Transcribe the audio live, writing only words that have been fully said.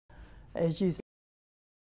as you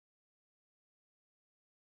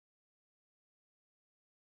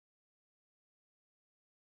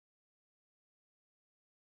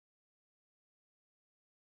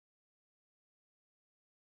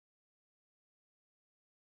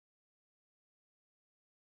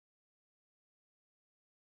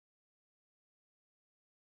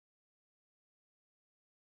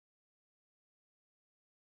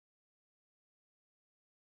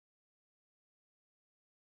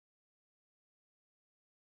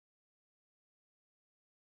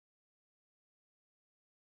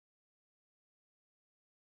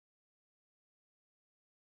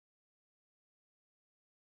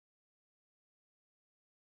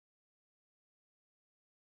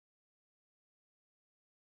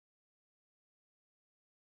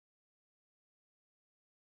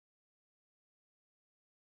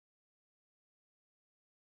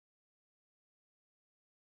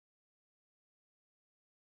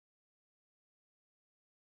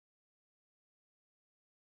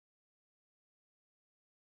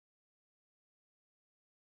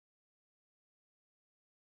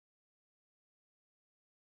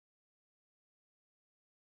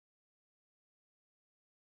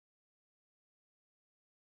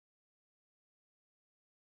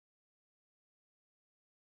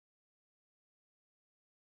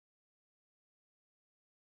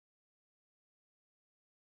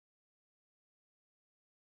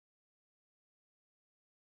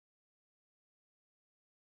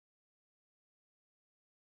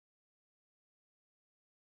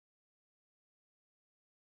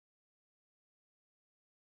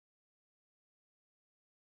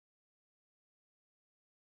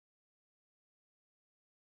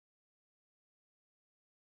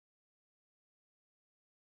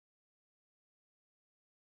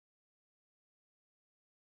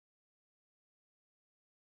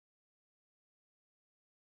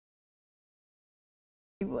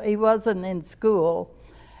he wasn't in school,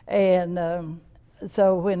 and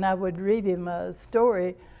so when I would read him a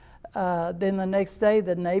story, then the next day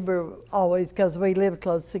the neighbor always, because we lived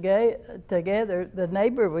close together, the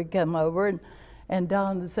neighbor would come over and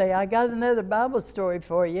Don would say, "I got another Bible story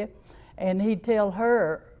for you," and he'd tell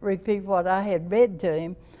her, repeat what I had read to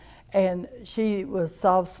him, and she was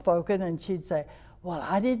soft-spoken, and she'd say, "Well,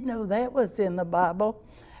 I didn't know that was in the Bible."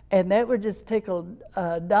 And that would just tickle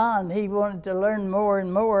Don. He wanted to learn more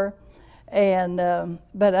and more. And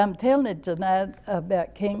but I'm telling it tonight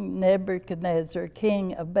about King Nebuchadnezzar,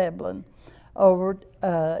 king of Babylon.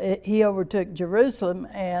 He overtook Jerusalem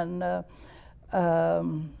and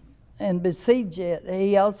besieged it.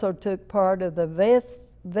 He also took part of the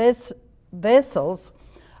vessels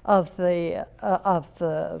of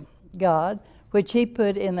the God, which he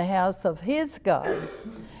put in the house of his God.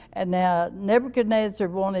 And now Nebuchadnezzar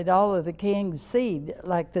wanted all of the king's seed,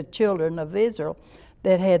 like the children of Israel,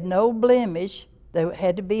 that had no blemish. They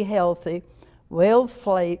had to be healthy, well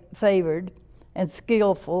favored, and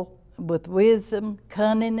skillful, with wisdom,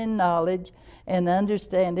 cunning, and knowledge, and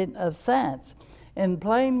understanding of science. In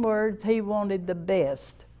plain words, he wanted the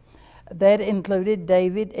best. That included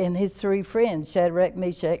David and his three friends, Shadrach,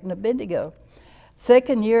 Meshach, and Abednego.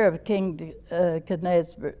 Second year of King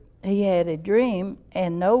Nebuchadnezzar, he had a dream,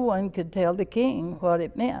 and no one could tell the king what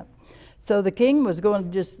it meant. So the king was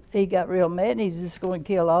going to he got real mad, and he's just going to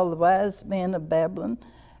kill all the wise men of Babylon.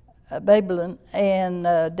 And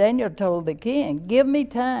Daniel told the king, "Give me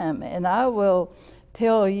time, and I will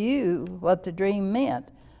tell you what the dream meant.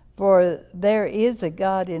 For there is a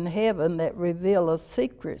God in heaven that revealeth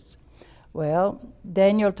secrets." Well,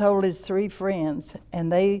 Daniel told his three friends,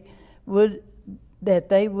 and they would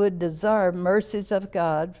desire mercies of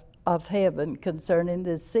God of heaven concerning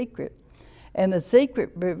this secret. And the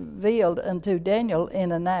secret revealed unto Daniel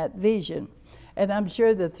in a night vision. And I'm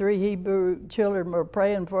sure the three Hebrew children were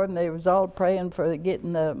praying for him. They was all praying for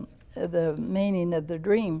getting the meaning of the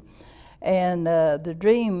dream. And the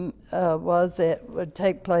dream was that it would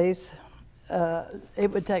take place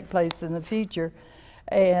in the future.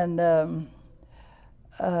 And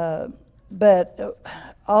but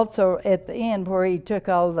also at the end, where he took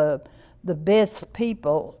all the best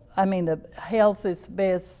people, the healthiest,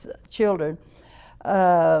 best children,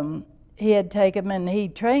 he had taken them and he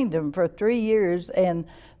trained them for 3 years, and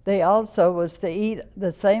they also was to eat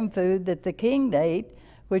the same food that the king ate,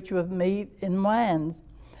 which was meat and wines.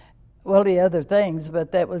 Well, the other things,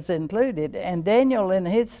 but that was included. And Daniel and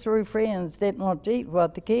his three friends didn't want to eat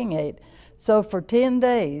what the king ate. So for 10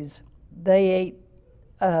 days, they ate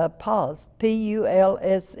pulse,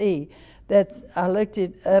 P-U-L-S-E. I looked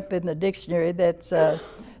it up in the dictionary. That's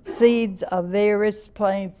seeds of various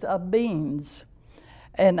plants of beans.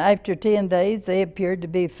 And after 10 days, they appeared to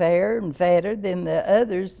be fairer and fatter than the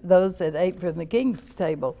others, those that ate from the king's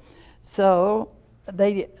table. So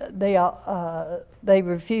they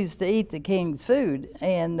refused to eat the king's food.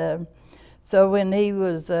 And so when he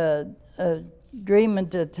was dreaming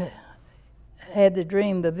had the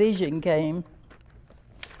dream, the vision came,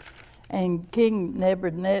 and King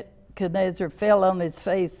Nebuchadnezzar fell on his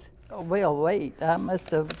face. Oh, well, wait, I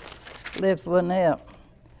must have left one out.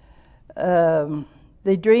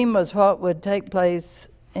 The dream was what would take place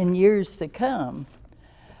in years to come.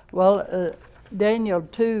 Well, Daniel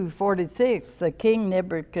 2:46, the king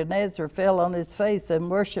Nebuchadnezzar fell on his face and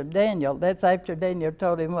worshiped Daniel. That's after Daniel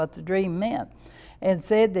told him what the dream meant, and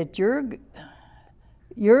said that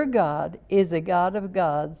your God is a God of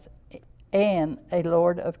gods and a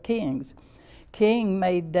Lord of kings. King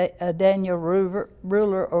made Daniel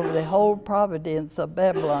ruler over the whole province of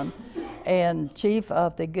Babylon and chief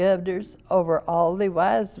of the governors over all the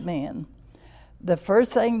wise men. The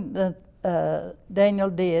first thing that Daniel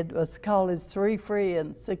did was call his 3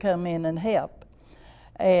 friends to come in and help.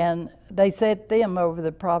 And they set them over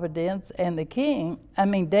the province, and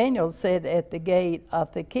Daniel sat at the gate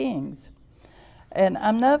of the kings. And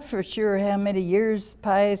I'm not for sure how many years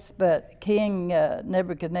passed, but King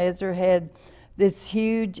Nebuchadnezzar had this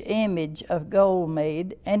huge image of gold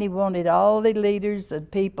made, and he wanted all the leaders and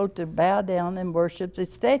people to bow down and worship the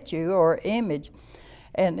statue or image.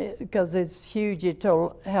 And because it's huge, it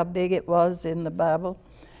told how big it was in the Bible.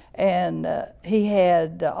 And he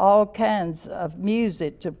had all kinds of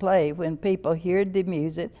music to play. When people heard the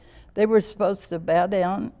music, they were supposed to bow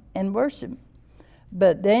down and worship.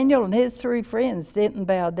 But Daniel and his 3 friends didn't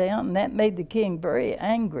bow down, and that made the king very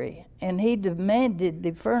angry. And he demanded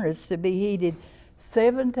the furnace to be heated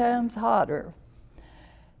 7 times hotter.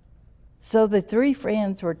 So the 3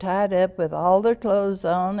 friends were tied up with all their clothes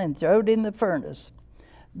on and thrown in the furnace.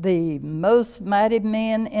 The most mighty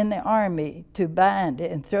men in the army to bind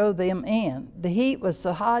and throw them in. The heat was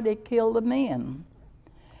so hot it killed the men.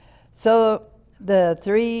 So the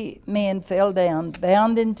 3 men fell down,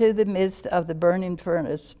 bound into the midst of the burning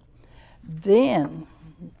furnace. Then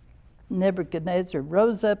Nebuchadnezzar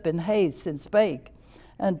rose up in haste and spake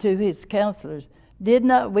unto his counselors, Did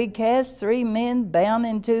not we cast 3 men bound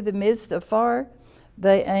into the midst of fire?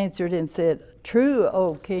 They answered and said, True,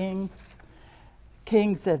 O king.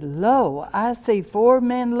 King said, Lo, I see 4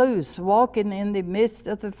 men loose, walking in the midst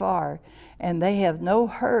of the fire, and they have no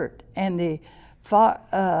hurt, and the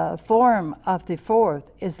form of the 4th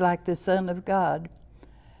is like the Son of God.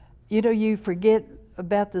 You know, you forget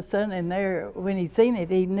about the Son, and there, when he seen it,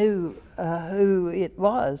 he knew who it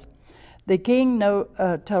was. The king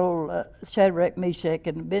told Shadrach, Meshach,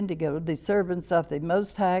 and Abednego, the servants of the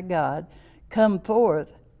Most High God, come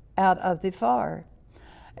forth out of the fire.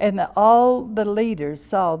 And all the leaders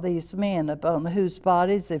saw these men, upon whose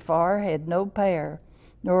bodies the fire had no power,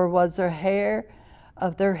 nor was their hair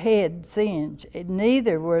of their head singed,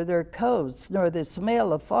 neither were their coats, nor the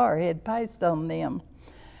smell of fire had passed on them.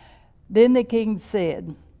 Then the king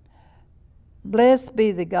said, Blessed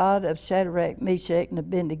be the God of Shadrach, Meshach, and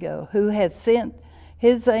Abednego, who hath sent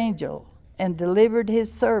his angel and delivered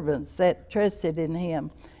his servants that trusted in him,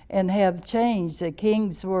 and have changed the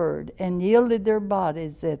king's word, and yielded their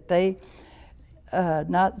bodies, that they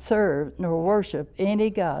not serve nor worship any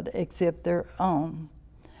god except their own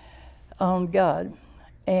God.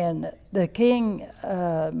 And the king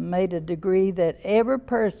made a decree that every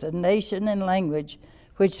person, nation, and language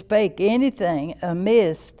which spake anything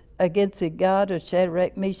amiss against the God of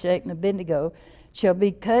Shadrach, Meshach, and Abednego shall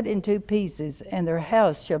be cut into pieces, and their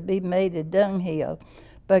house shall be made a dunghill,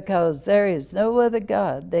 because there is no other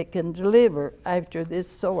God that can deliver after this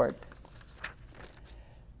sort.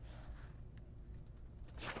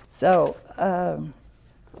 So, I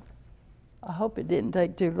hope it didn't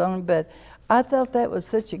take too long, but I thought that was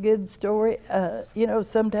such a good story. You know,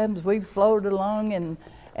 sometimes we float along and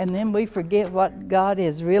then we forget what God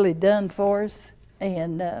has really done for us.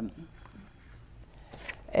 And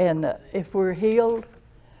if we're healed,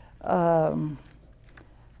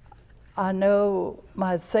 I know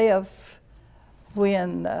myself,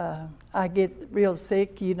 when I get real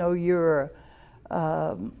sick, you know, you're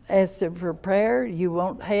asking for prayer, you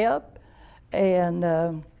want help,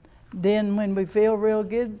 and then when we feel real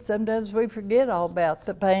good, sometimes we forget all about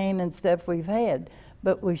the pain and stuff we've had.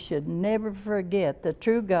 But we should never forget the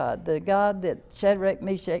true God, the God that Shadrach,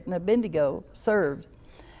 Meshach, and Abednego served,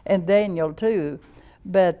 and Daniel too.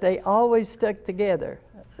 But they always stuck together,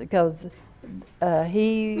 because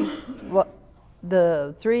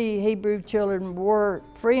the 3 Hebrew children were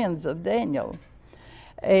friends of Daniel.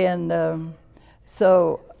 And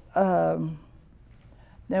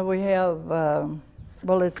Now we have, well,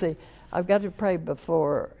 let's see. I've got to pray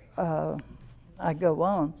before I go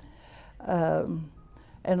on.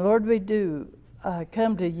 And Lord, we do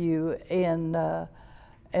come to you and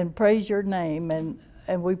praise your name, and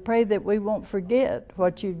we pray that we won't forget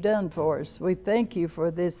what you've done for us. We thank you for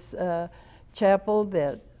this chapel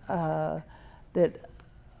that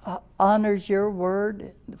honors your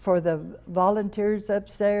word, for the volunteers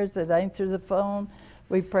upstairs that answer the phone.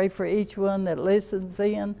 We pray for each one that listens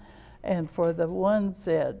in, and for the ones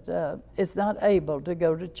that is not able to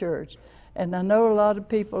go to church. And I know a lot of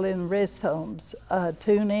people in rest homes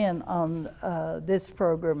tune in on this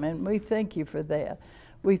program, and we thank you for that.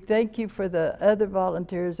 We thank you for the other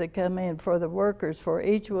volunteers that come in, for the workers, for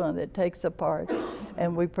each one that takes a part.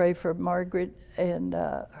 And we pray for Margaret and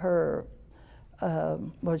her,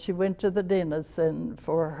 well, she went to the dentist, and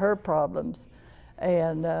for her problems.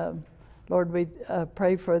 And Lord, we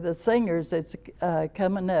pray for the singers that's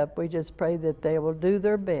coming up. We just pray that they will do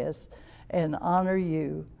their best and honor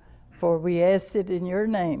you. For we ask it in your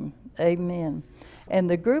name. Amen. And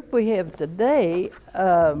the group we have today,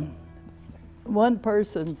 one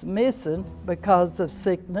person's missing because of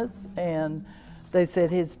sickness, and they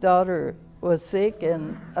said his daughter was sick,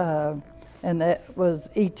 and that was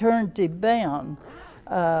eternity bound.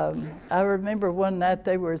 I remember one night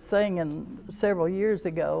they were singing several years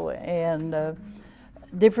ago, and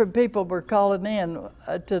different people were calling in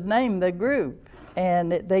to name the group,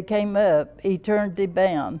 and they came up, Eternity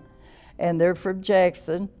Bound, and they're from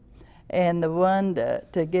Jackson. And the one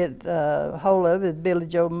to get hold of is Billy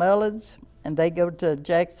Joe Mullins, and they go to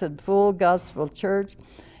Jackson Full Gospel Church,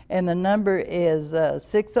 and the number is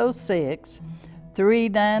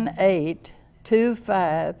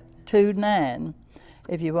 606-398-2529.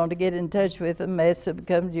 If you want to get in touch with them, ask them to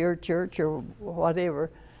come to your church or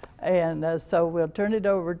whatever. And so we'll turn it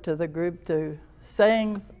over to the group to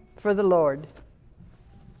sing for the Lord.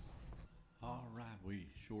 All right, we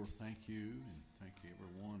sure thank you, and thank you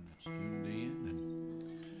everyone that's tuned in. And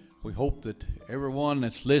we hope that everyone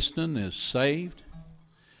that's listening is saved.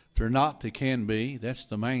 If they're not, they can be. That's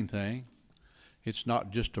the main thing. It's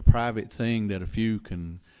not just a private thing that a few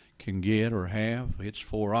can get or have. It's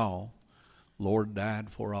for all. Lord died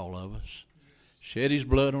for all of us. Shed his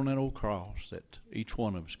blood on that old cross that each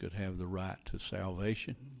one of us could have the right to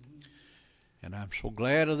salvation. And I'm so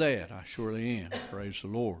glad of that. I surely am. Praise the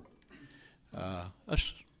Lord.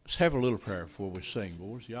 Let's have a little prayer before we sing,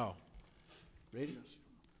 boys. Y'all ready?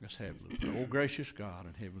 Let's have a little prayer. Oh, gracious God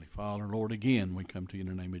and Heavenly Father, Lord, again we come to you in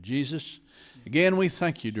the name of Jesus. Again, we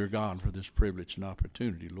thank you, dear God, for this privilege and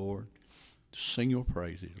opportunity, Lord, to sing your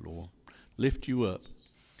praises, Lord. Lift you up.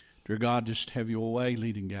 Dear God, just have your way,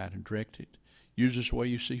 lead and guide and direct it. Use us the way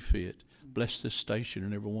you see fit. Bless this station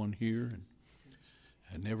and everyone here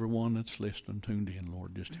and everyone that's listening, tuned in,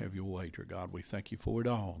 Lord. Just have your way, dear God. We thank you for it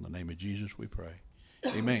all. In the name of Jesus we pray.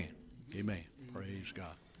 Amen. Amen. Praise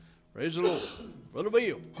God. Praise the Lord. Brother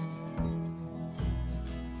Bill.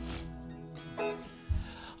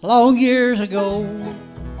 Long years ago,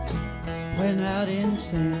 when out in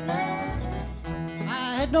sin,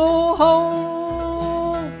 I had no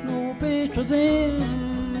hope, no peace within.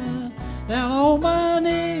 Down on my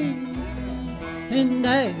knees in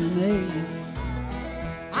agony,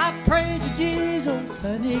 I prayed to Jesus,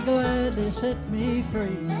 and he gladly set me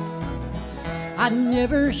free. I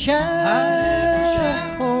never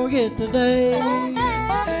shall forget the day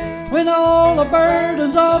when all the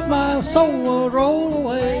burdens of my soul will roll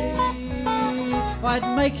away. What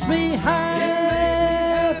makes me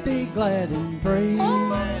happy, glad and free,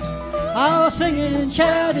 I'll sing and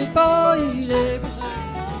shout it for you every day.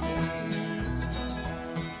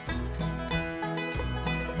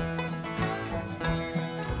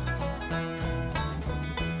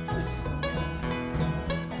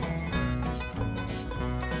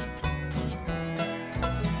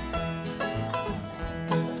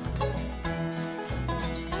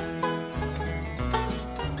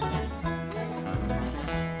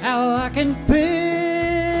 Now I can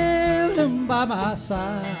feel him by my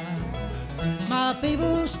side, my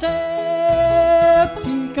feeble steps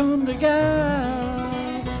he come to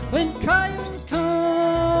guide. When trials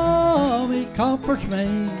come, he comforts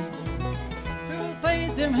me. Through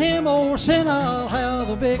faith in him, oh sin, I'll have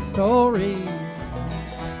the victory.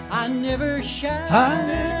 I never shall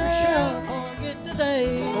forget the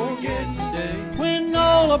day when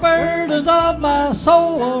all the burdens of my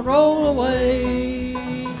soul will roll away.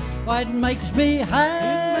 What makes me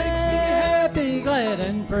happy, glad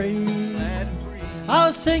and free,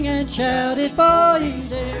 I'll sing and shout it for you,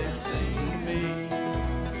 dear.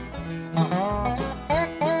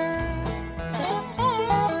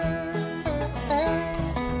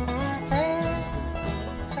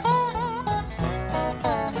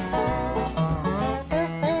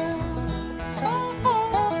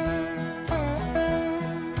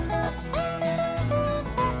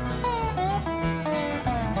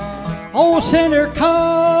 Oh, sinner,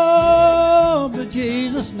 come to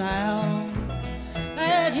Jesus now.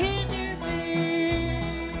 At his dear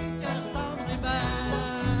feet, just humbly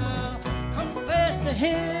bow. Confess to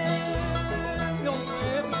him your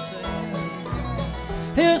every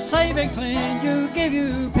sin. He'll save and cleanse you, give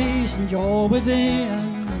you peace and joy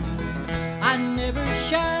within. I never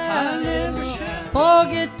shall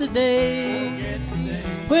forget the day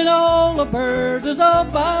when all the burdens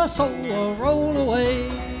of my soul will roll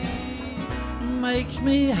away. Makes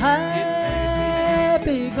me happy,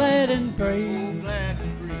 glad and free.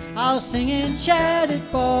 I'll sing and shout it,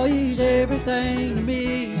 for he's everything to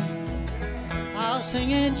me. I'll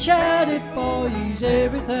sing and shout it, for he's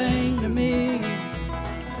everything to me.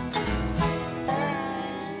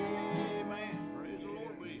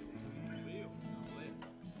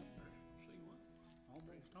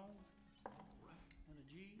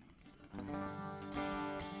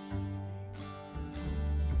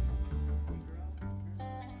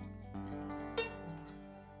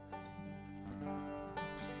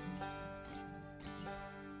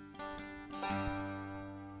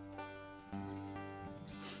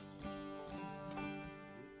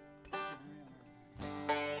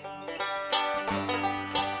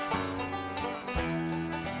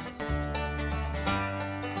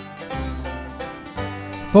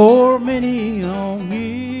 For many long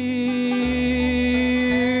years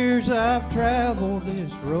I've traveled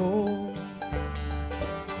this road.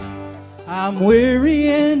 I'm weary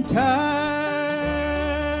and tired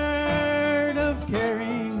of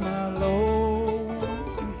carrying my load.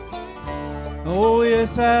 Oh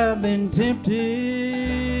yes, I've been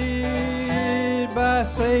tempted by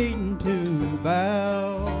Satan to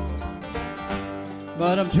bow,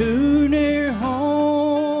 but I'm too near home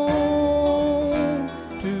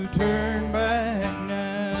to turn back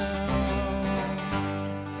now.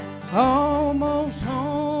 Almost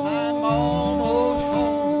home, I'm almost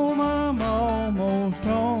home, I'm almost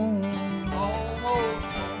home.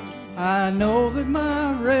 I know that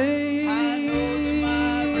my race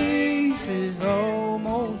is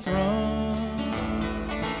almost run.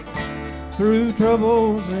 Through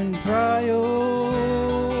troubles and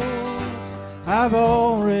trials I've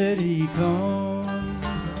already come,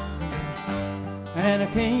 and I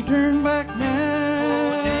can't turn back now.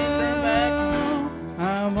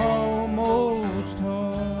 I'm almost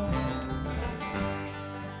home.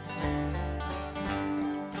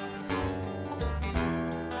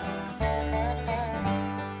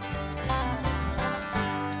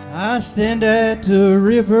 I stand at the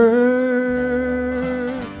river,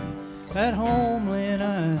 that homeland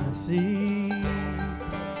I see.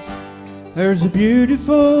 There's a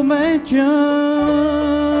beautiful mansion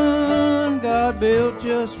God built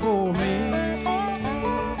just for me.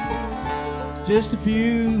 Just a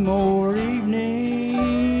few more evenings,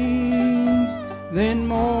 then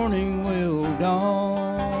morning will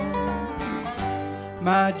dawn.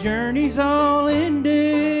 My journey's all ended,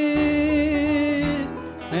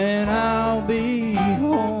 and I'll be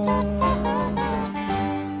home.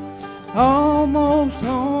 Almost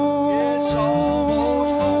home. Yes,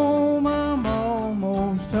 home. I'm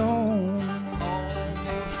almost home.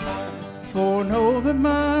 For know that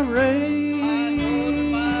my race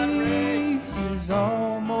is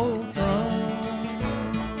almost run.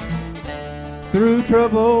 Through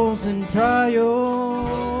troubles and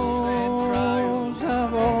trials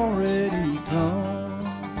I've already come,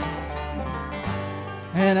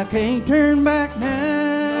 and I can't turn back now.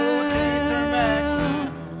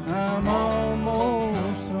 I'm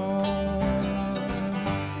almost home,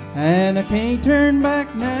 and I can't turn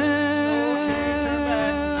back now.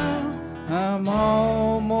 I'm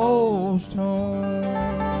almost home.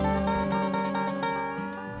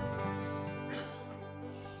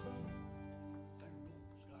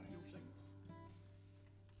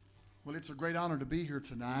 Well, it's a great honor to be here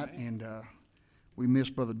tonight, and we miss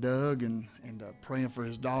Brother Doug and praying for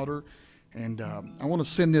his daughter. And I want to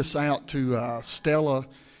send this out to Stella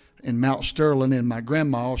in Mount Sterling and my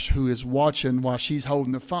grandma, who is watching while she's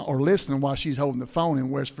holding the phone, or listening while she's holding the phone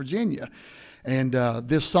in West Virginia. And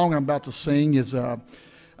this song I'm about to sing is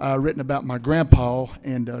written about my grandpa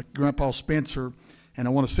and Grandpa Spencer. And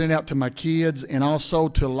I want to send it out to my kids, and also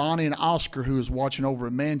to Lonnie and Oscar, who is watching over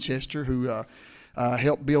in Manchester, who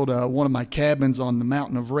helped build one of my cabins on the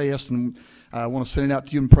Mountain of Rest. And I want to send it out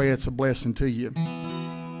to you and pray it's a blessing to you.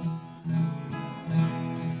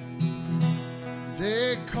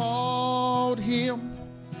 They called him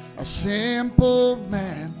a simple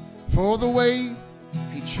man for the way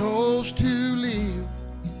he chose to live.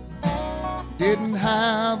 Didn't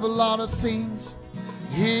have a lot of things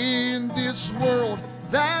in this world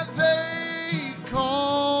that they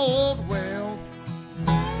called wealth.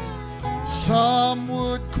 Some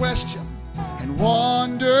would question and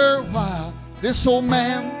wonder why this old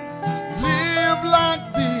man lived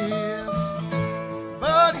like this,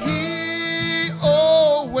 but he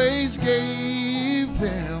always gave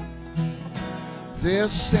them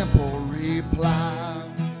this simple reply: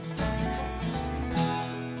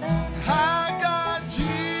 I got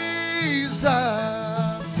Jesus,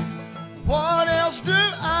 what else do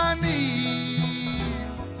I need?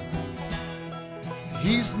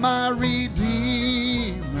 He's my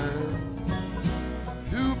Redeemer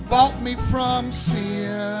who bought me from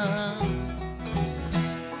sin.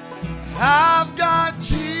 I've got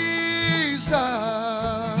Jesus,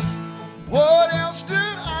 what else do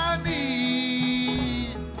I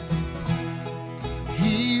need?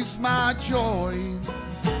 He's my joy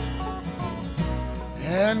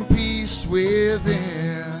and peace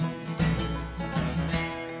within.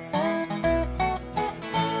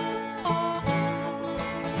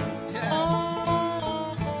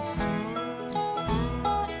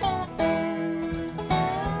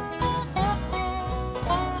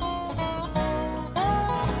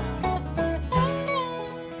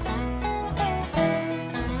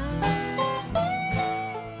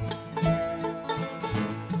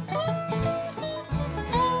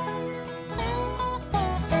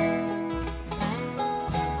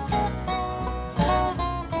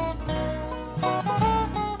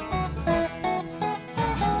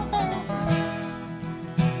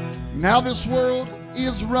 Now this world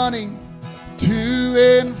is running to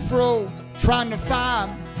and fro, trying to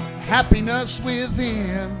find happiness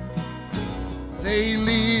within. They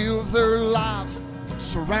live their lives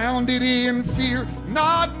surrounded in fear,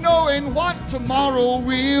 not knowing what tomorrow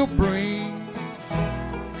will bring.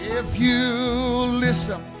 If you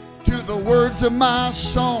listen to the words of my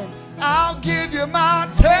song, I'll give you my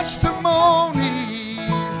testimony,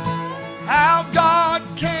 how God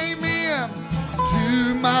came in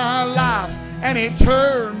to my life and He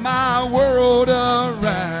turned my world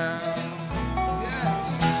around. Yes.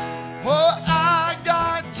 Oh, I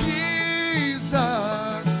got Jesus,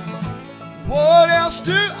 what else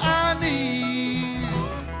do I need?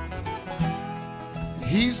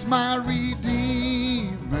 He's my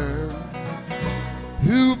Redeemer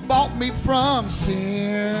who bought me from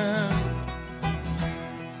sin.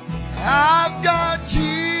 I've got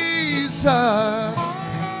Jesus,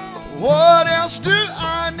 what else do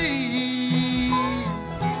I need?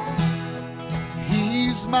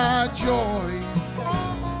 He's my joy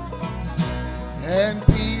and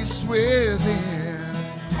peace within.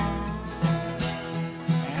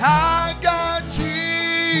 I got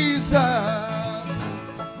Jesus,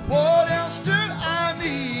 what else do I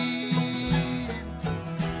need?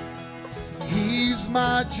 He's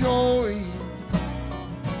my joy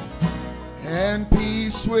and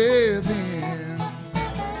peace within.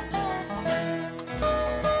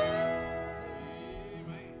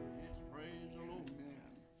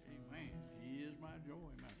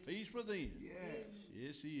 Within. Yes.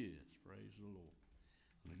 Yes, He is. Praise the Lord.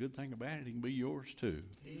 And the good thing about it, He can be yours too.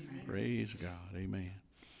 Amen. Praise God. Amen.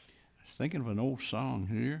 I was thinking of an old song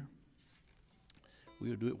here.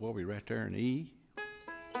 We'll do it while we're right there in E.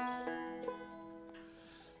 It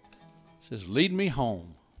says, lead me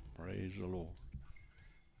home. Praise the Lord.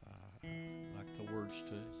 Like the words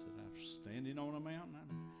to it, that I'm standing on a mountain. I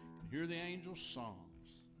can hear the angels' songs.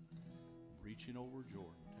 Reaching over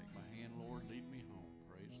Jordan. Take my hand, Lord, lead me home.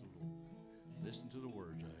 Praise the Lord. Listen to the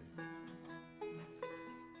words,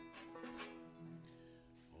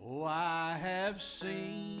 Oh, I have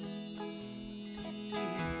seen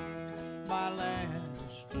my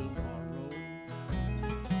last tomorrow.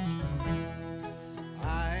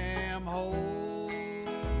 I am holding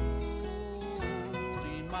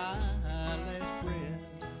my last breath.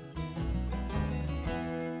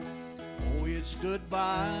 Oh, it's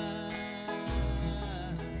goodbye.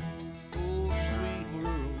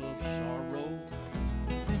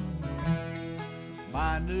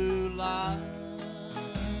 My new life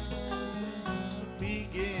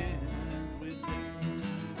begins with me.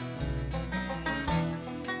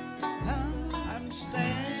 I'm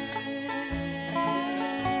standing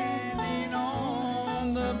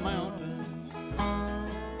on the mountain.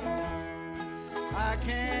 I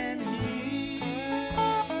can hear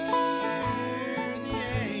the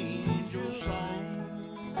angels' song.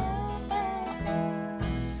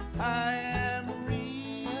 I am reaching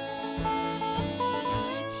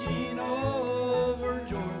over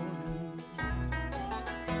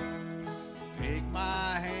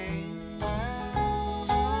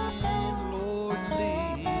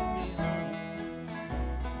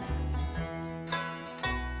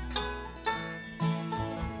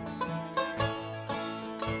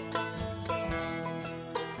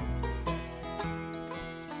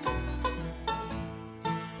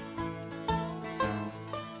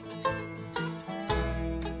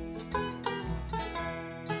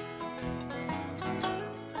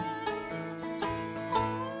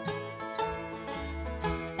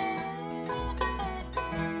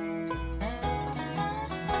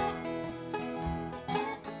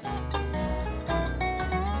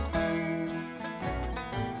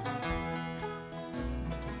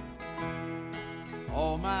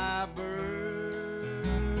All my burdens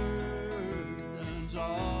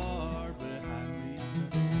are behind me.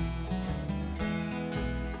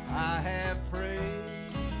 I have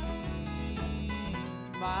prayed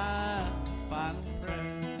my final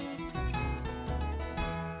prayer.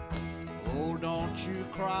 Oh, don't you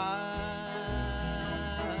cry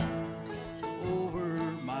over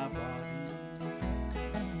my body,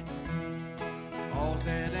 'cause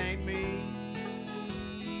that ain't me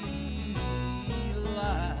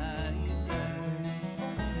lying there.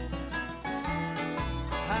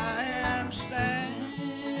 I am standing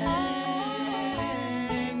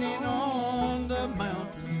on the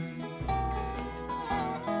mountain.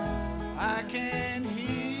 I can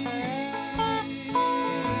hear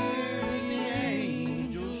the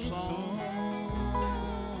angels' song.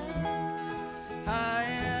 I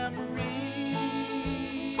am reaching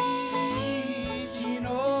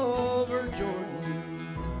over Jordan.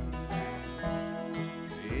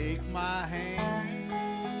 Take my hand,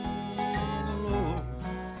 Lord,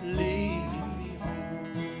 lead me home.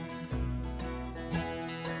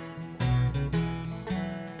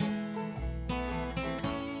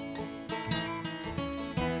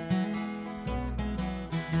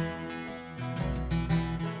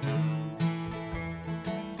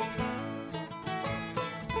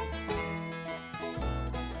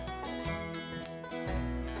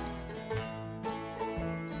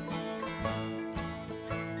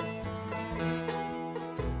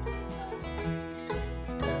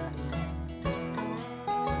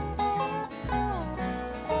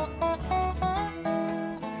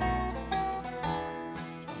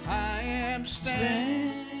 I am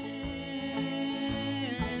standing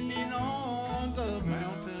on the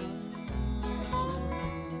mountain.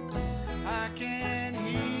 I can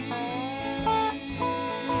hear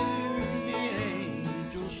the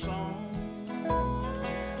angels' song.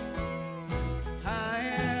 I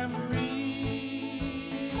am reaching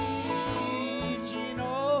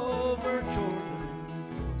over Jordan.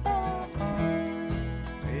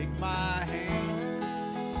 Take my hand,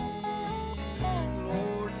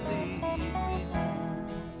 Lord, lead me home.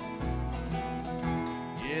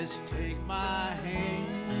 Yes, take my hand,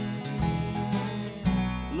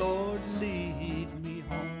 Lord, lead me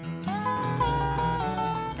home.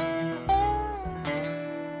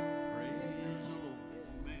 Praise the Lord.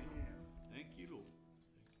 Amen. Thank you, Lord.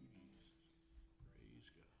 Thank you, Jesus. Praise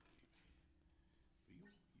God.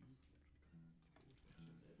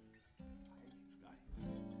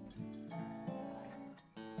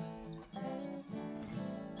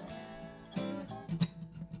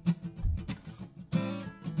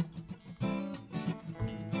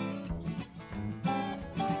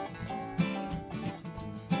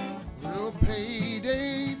 Well,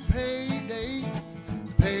 payday, payday,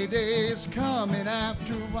 payday's coming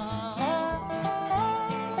after a while.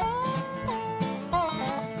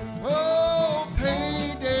 Oh,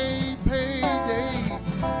 payday, payday,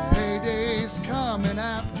 payday's coming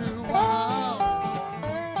after a while.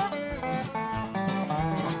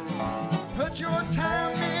 Put your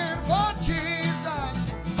time in for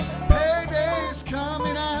Jesus. Payday's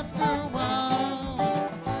coming after a while.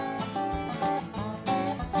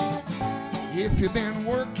 If you've been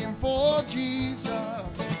working for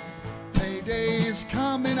Jesus, payday's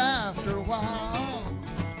coming after a while.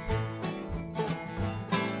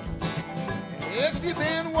 If you've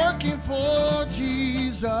been working for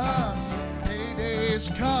Jesus, payday's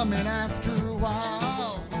coming after a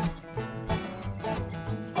while.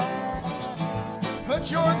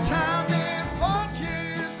 Put your time in for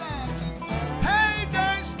Jesus,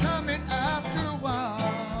 payday's coming after a while.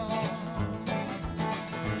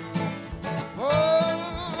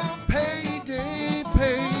 Oh, payday,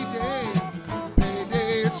 payday,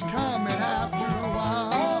 payday's coming after a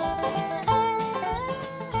while.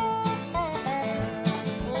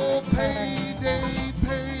 Oh, payday,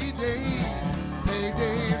 payday,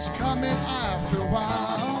 payday's coming after a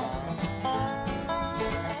while.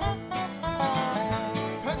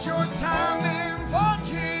 Put your time in for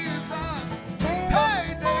Jesus,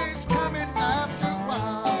 payday's coming after a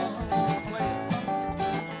while. Play it.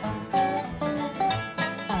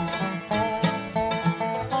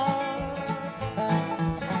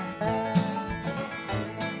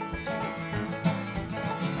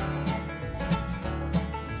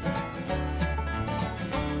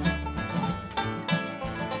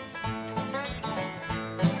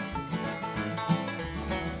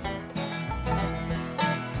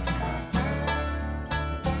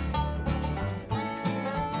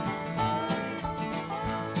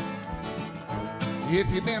 If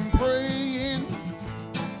you've been praying,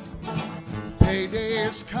 payday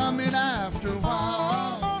is coming after a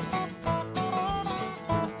while.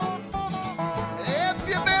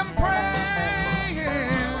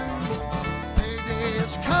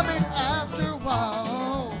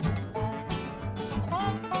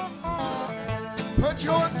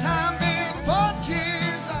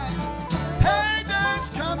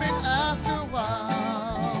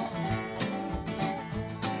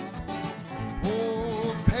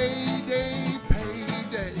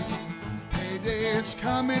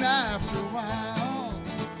 after a while.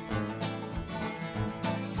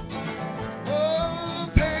 Oh,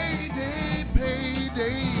 payday,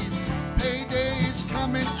 payday, payday's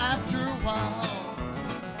coming after a while.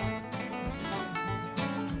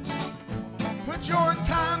 Put your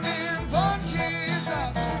time in for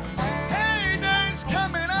Jesus. Payday's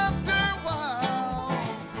coming after a while.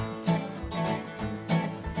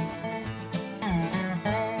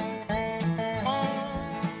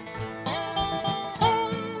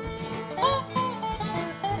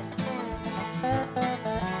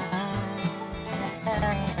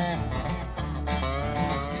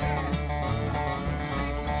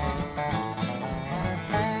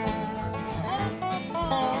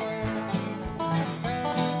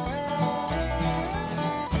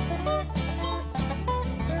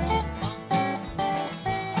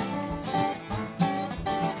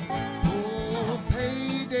 Oh,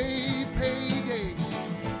 payday, payday,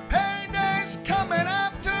 payday's coming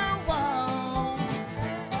after a while.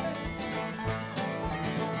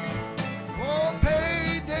 Oh,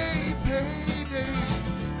 payday, payday,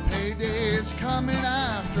 payday's coming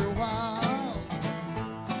after a while.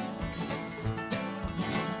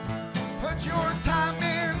 Put your time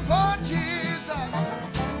in for Jesus.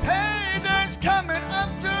 Payday's coming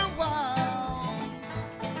after a while.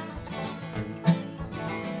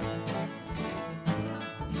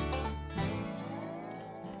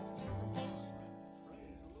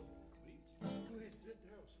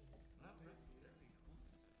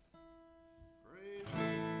 Praise the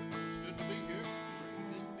Lord. It's good to be here.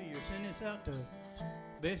 Good to be here. Send this out to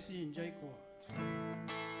Bessie and Jake Watts.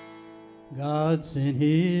 God sent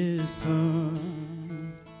his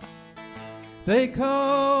son. They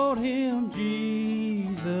called him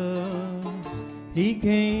Jesus. He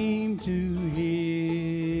came to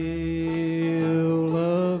heal,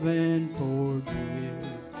 love, and forgive.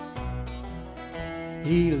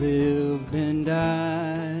 He lived and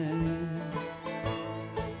died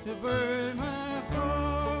to burn my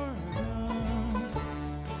pardon.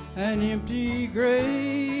 An empty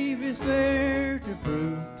grave is there to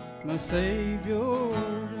prove my Savior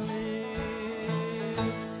to live.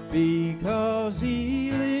 Because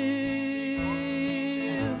he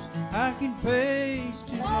lives, I can face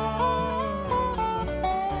tomorrow.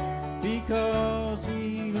 Because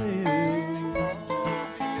he lives,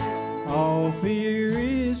 all fear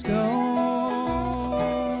is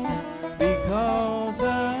gone. Because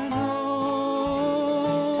I know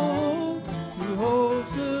who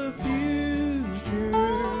holds the future,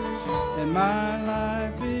 and my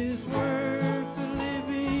life is worth the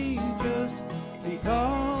living just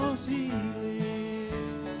because he lives.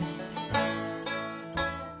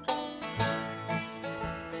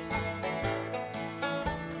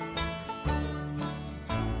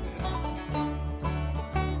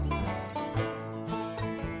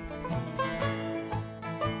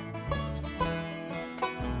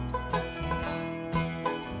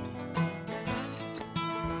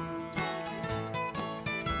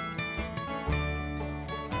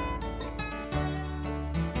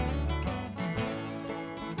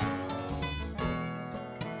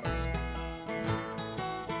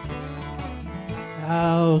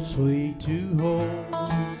 How sweet to hold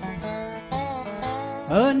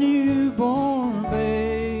a newborn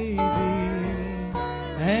baby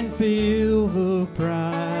and feel the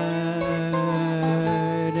pride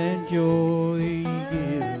and joy he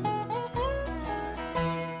gives.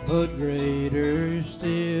 But greater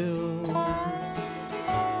still,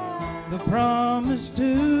 the promise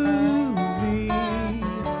to me,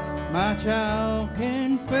 my child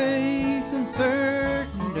can face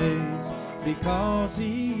uncertain days. Because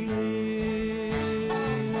he lives,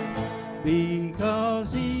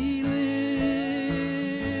 because he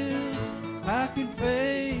lives, I can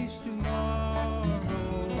face tomorrow.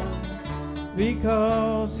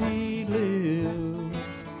 Because he lives,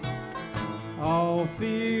 all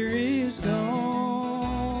fear is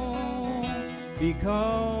gone.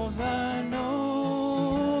 Because I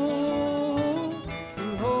know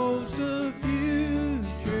who holds the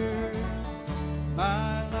future,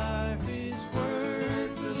 my life is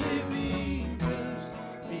worth the living just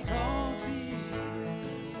because he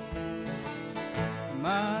lives.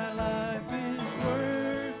 My life is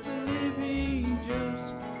worth the living just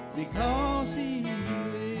because he lives.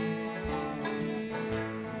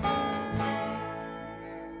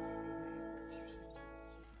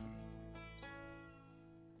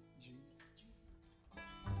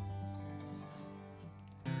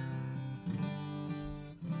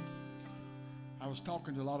 I was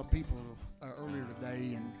talking to a lot of people earlier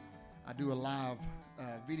today, and I do a live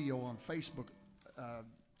video on Facebook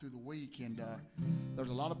through the week, and there's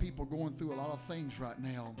a lot of people going through a lot of things right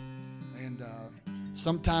now. And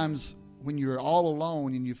sometimes when you're all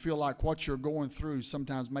alone and you feel like what you're going through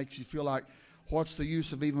sometimes makes you feel like, what's the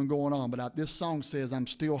use of even going on? But this song says, I'm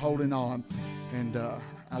still holding on. And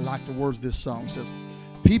I like the words of this song. It says,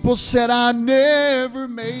 people said I'd never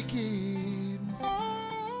make it,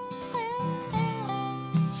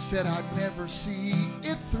 said I'd never see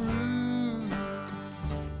it through.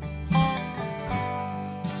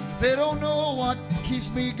 They don't know what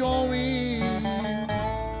keeps me going.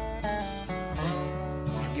 I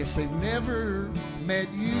guess they've never met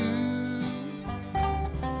you.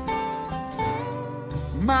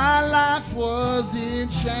 My life was in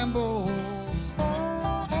shambles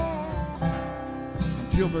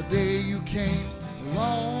until the day you came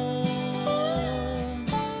along.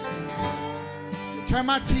 You turned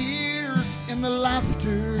my tears into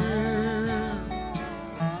laughter.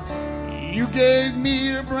 You gave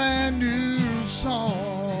me a brand new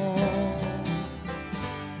song.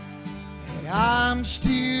 And I'm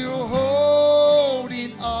still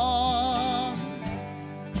holding on.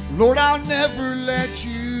 Lord, I'll never let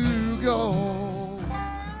you go.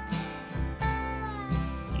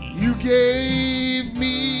 You gave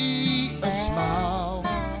me a smile.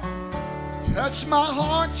 Touch my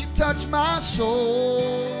heart, you touch my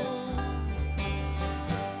soul.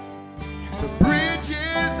 The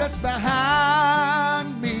bridges that's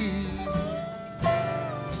behind me,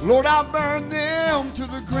 Lord, I'll burn them to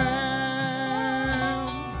the ground.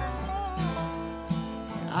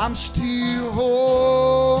 I'm still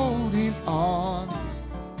holding on.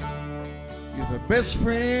 You're the best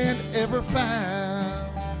friend ever found.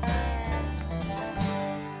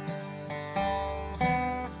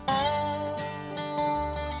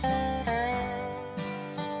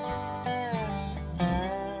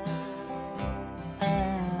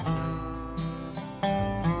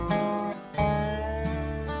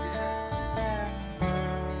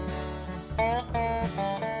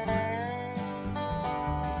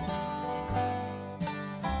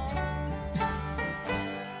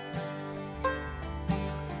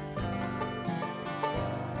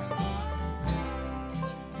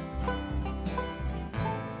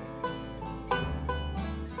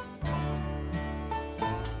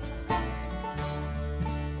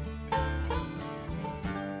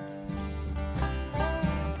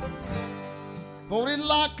 Voted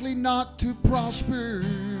likely not to prosper,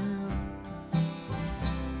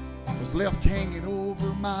 was left hanging over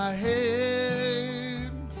my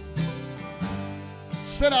head.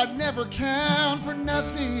 Said I'd never count for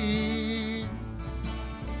nothing.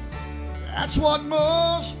 That's what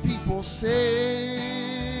most people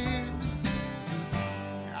say.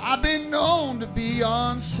 I've been known to be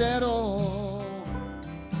unsettled.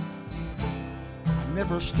 I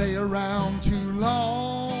never stay around too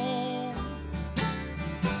long.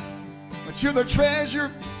 But you're the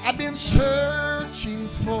treasure I've been searching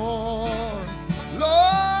for.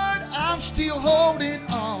 Lord, I'm still holding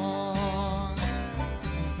on.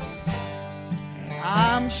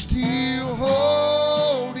 I'm still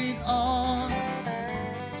holding on.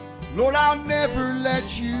 Lord, I'll never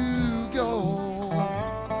let you go.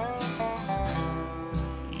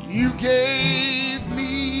 You gave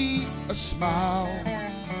me a smile.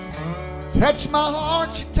 Touch my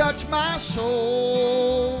heart, you touch my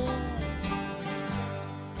soul.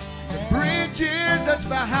 Bridges that's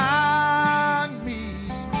behind me,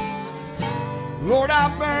 Lord, I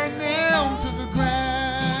burn them to the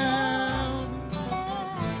ground.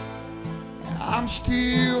 I'm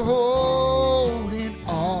still holding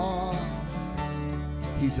on.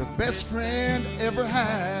 He's the best friend ever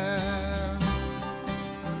had.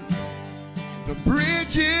 The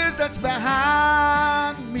bridges that's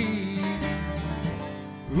behind me,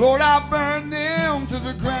 Lord, I burn them to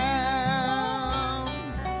the ground.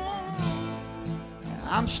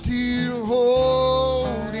 I'm still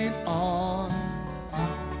holding on.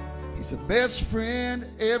 He's the best friend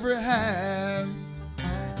ever had. Amen.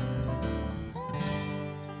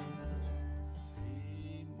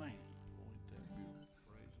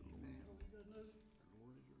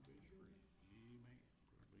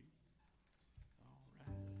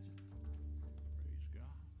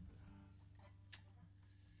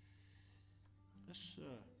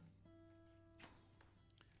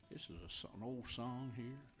 This is an old song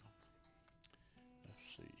here. Let's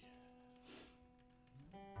see.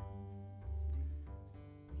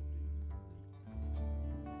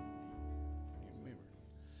 Remember.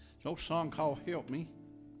 It's an old song called "Help Me."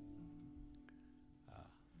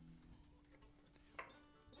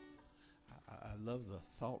 I love the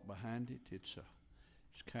thought behind it. It's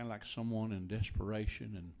kind of like someone in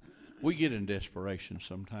desperation, and We get in desperation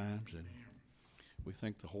sometimes, and we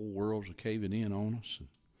think the whole world's a caving in on us, and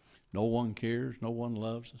no one cares, no one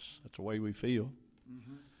loves us. That's the way we feel.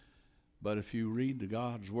 Mm-hmm. But if you read the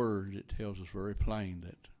God's Word, it tells us very plain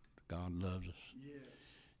that God loves us. Yes.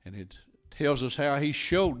 And it tells us how He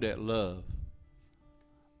showed that love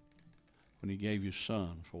when He gave His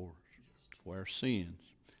Son for us, for our sins.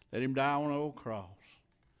 Let Him die on the old cross.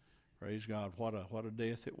 Praise God. What a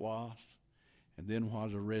death it was. And then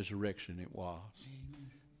what a resurrection it was. Amen.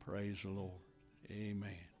 Praise the Lord.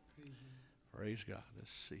 Amen. Praise God.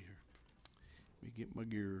 Let's see here. Let me get my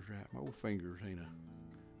gears right. My old fingers ain't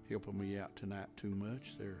helping me out tonight too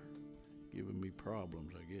much. They're giving me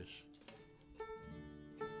problems, I guess.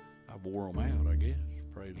 I wore them out, I guess.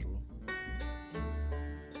 Praise the Lord.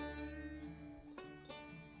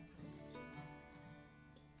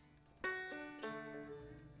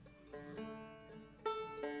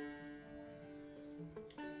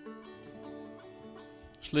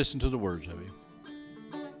 Let's listen to the words of Him.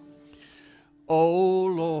 Oh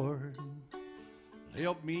Lord,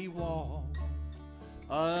 help me walk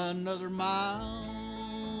another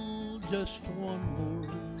mile, just one more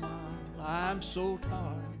mile. I'm so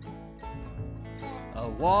tired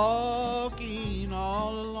of walking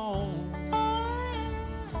all alone.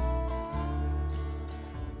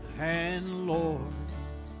 And Lord,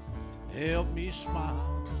 help me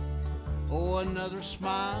smile, oh another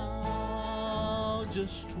smile,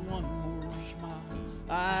 just one more smile.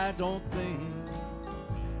 I don't think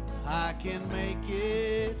I can make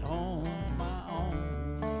it on my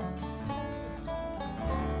own.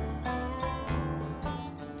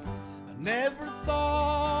 I never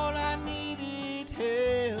thought I needed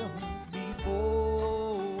help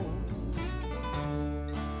before.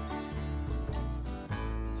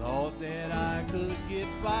 Thought that I could get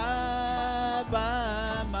by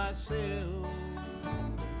myself.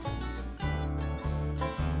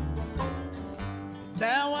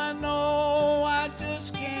 Now I know I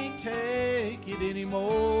just can't take it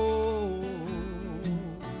anymore.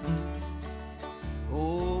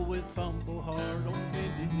 Oh, with humble heart on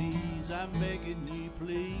bended knees, I'm begging you,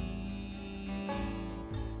 please,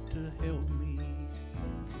 to help me.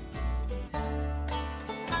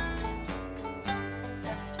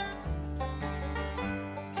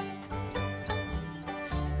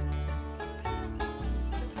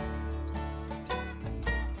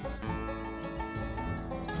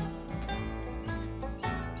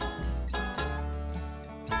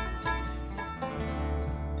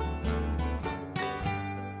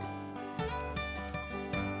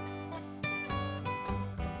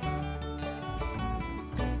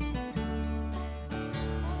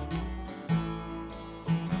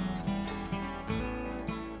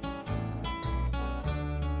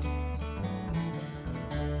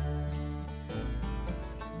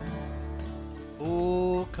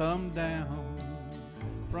 Oh, come down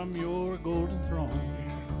from your golden throne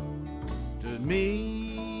to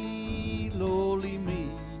me, lowly me.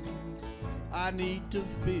 I need to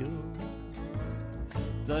feel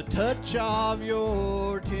the touch of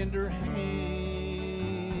your tender hand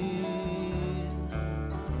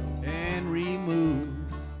and remove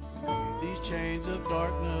these chains of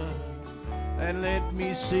darkness and let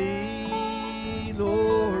me see,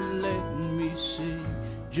 Lord, let me see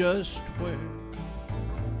just where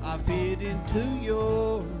I fit into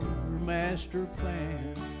your master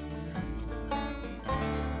plan. I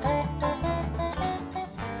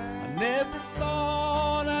never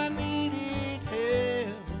thought I needed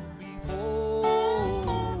help before.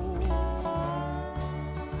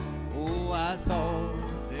 Oh, I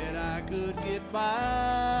thought that I could get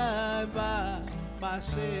by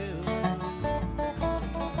myself.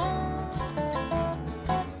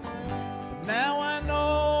 But now I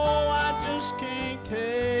know I just can't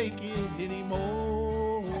take it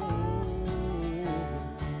anymore.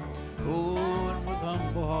 Oh, and with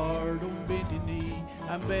humble heart on bended knee,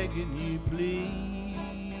 I'm begging you, please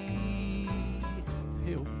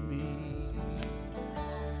help me.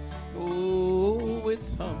 Oh,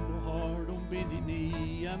 with humble heart on bended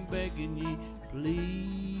knee, I'm begging you,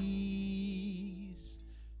 please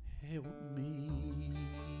help me.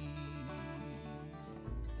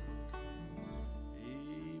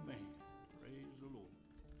 Amen. Praise the Lord.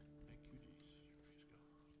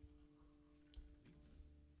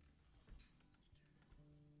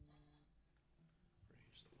 Thank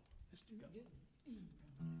you, Jesus. Praise God. Praise the Lord. Let's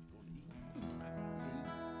do that.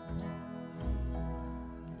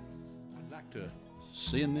 I'd like to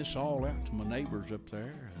send this all out to my neighbors up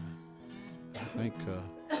there. I think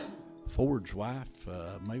Ford's wife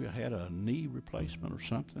maybe had a knee replacement or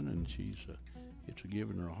something, and it's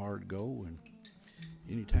giving her a hard go. And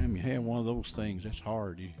anytime you have one of those things, that's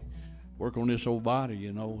hard. You work on this old body,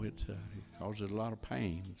 you know, it causes a lot of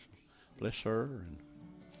pain. So bless her and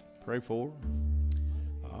pray for her.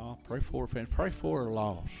 Pray for her family. Pray for her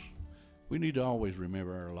loss. We need to always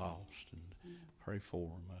remember our lost and pray for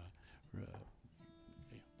them.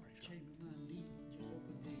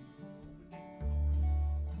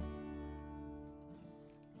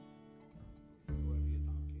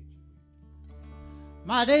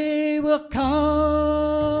 My day will come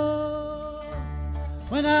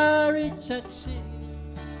when I reach that city.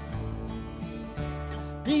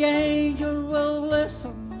 The angel will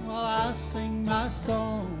listen while I sing my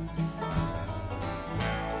song.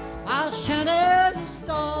 I'll shine as a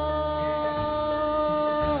star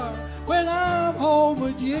when I'm home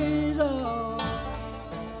with Jesus.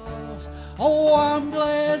 Oh, I'm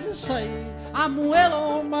glad to say I'm well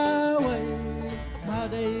on my way. My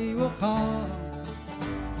day will come.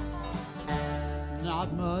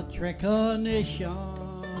 Not much recognition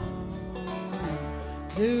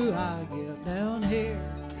do I get down here,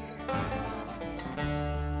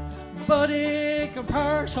 but in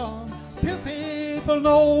comparison, few people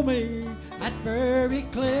know me, that's very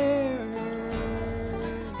clear.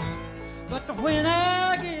 But when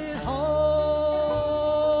I get home,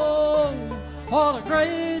 what a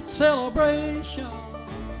great celebration.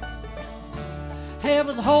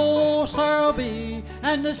 Heaven's hosts there'll be,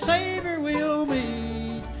 and the Savior will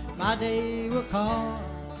meet. My day will come.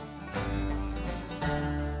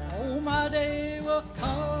 Oh, my day will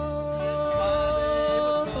come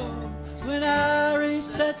when I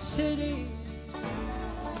reach that city.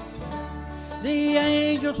 The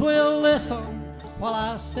angels will listen while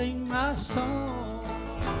I sing my song.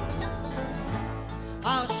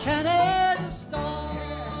 I'll shine as a star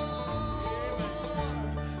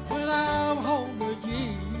when I'm home with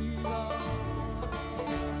Jesus.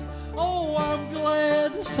 Oh, I'm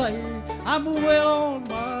glad to say I'm well on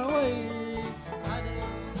my way.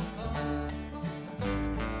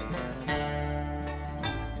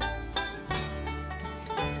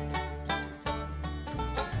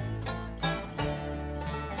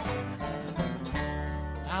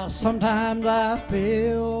 Now sometimes I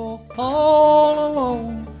feel all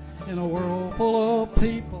alone in a world full of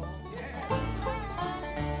people.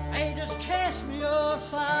 They just cast me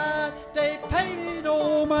aside, they pay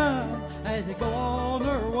no mind as they go on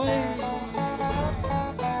their way.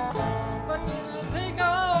 But when I think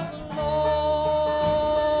of the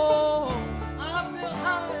Lord, I feel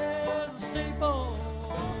high as a steeple.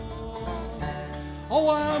 Oh,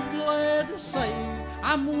 I'm glad to say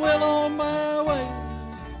I'm well on my way.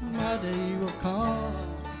 My day will come.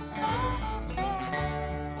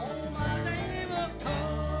 Oh, my day will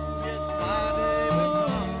come. Yes, my day will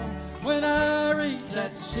come. When I reach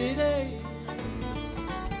that city,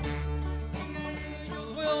 the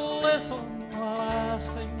angels will listen while I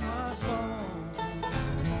sing my song.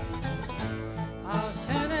 I'll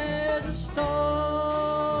shine as a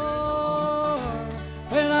star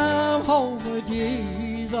when I'm home with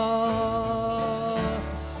Jesus.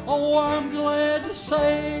 Oh, I'm glad to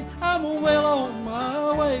say I'm well on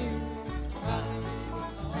my way.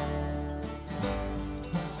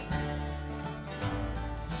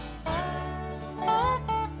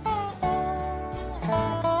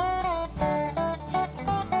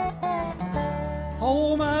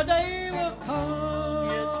 Oh, my day will come.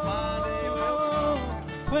 Yes, my day will come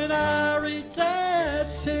when I reach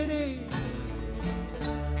that city.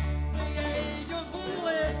 The angels will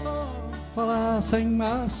listen while I sing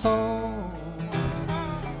my song.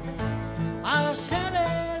 I'll shine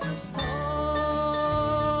as a star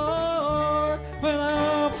when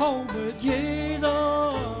I'm home with Jesus.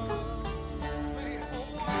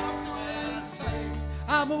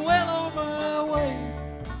 I'm well on my way.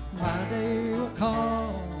 My day will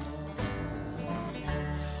come.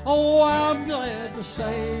 Oh, I'm glad to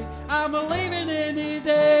say I'm leaving any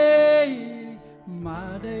day.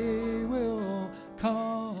 My day will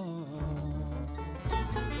come.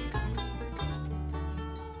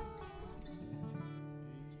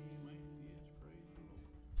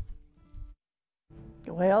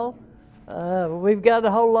 Well, we've got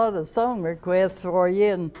a whole lot of song requests for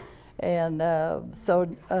you, and so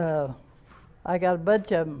I got a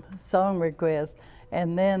bunch of song requests,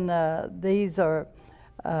 and then these are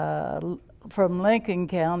from Lincoln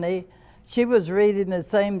County. She was reading the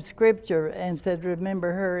same scripture and said,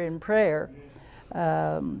 "Remember her in prayer."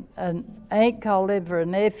 An aunt called in for a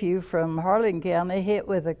nephew from Harlan County, hit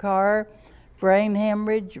with a car, brain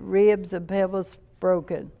hemorrhage, ribs and pelvis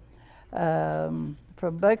broken.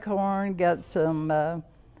 From Buckhorn, got some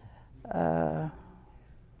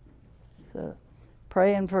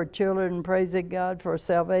praying for children, praising God for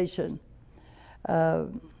salvation.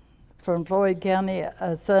 From Floyd County,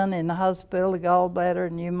 a son in the hospital, gallbladder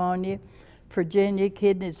pneumonia. Virginia,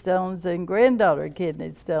 kidney stones, and granddaughter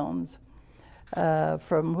kidney stones.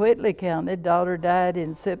 From Whitley County, daughter died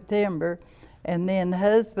in September, and then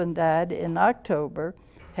husband died in October,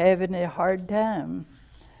 having a hard time.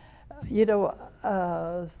 You know,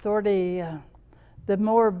 the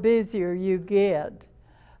more busier you get,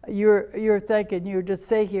 you're thinking, you just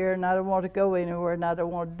sit here and I don't want to go anywhere and I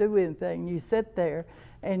don't want to do anything. You sit there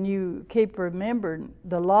and you keep remembering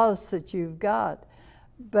the loss that you've got.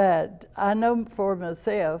 But I know for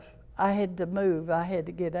myself, I had to move. I had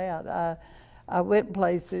to get out. I went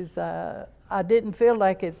places. I didn't feel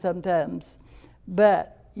like it sometimes,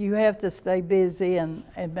 but you have to stay busy, and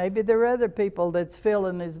maybe there are other people that's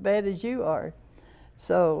feeling as bad as you are.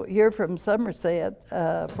 So here from Somerset,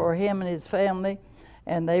 for him and his family,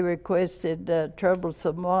 and they requested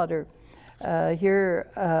troublesome water. Here,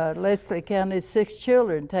 Leslie County, 6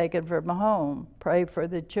 children taken from a home. Pray for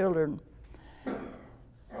the children.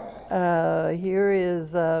 Here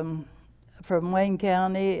is from Wayne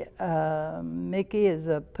County. Mickey is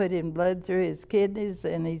put in blood through his kidneys,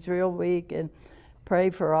 and he's real weak, and pray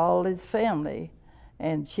for all his family.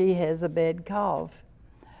 And she has a bad cough.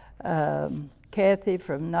 Kathy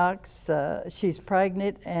from Knox, she's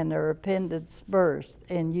pregnant and her appendix burst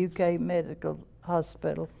in UK Medical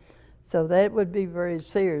Hospital. So that would be very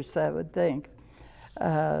serious, I would think.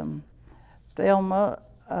 Thelma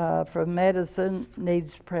from Madison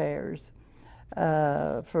needs prayers.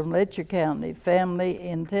 From Letcher County, family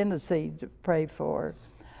in Tennessee to pray for.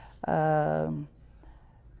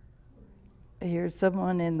 Here's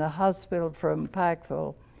someone in the hospital from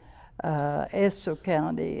Pikeville. Estill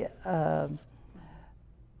County,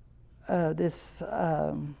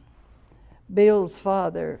 Bill's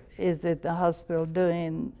father is at the hospital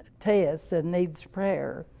doing tests and needs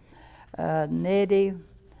prayer. Nettie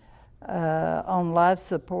on life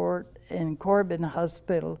support in Corbin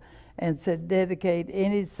Hospital, and said dedicate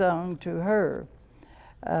any song to her.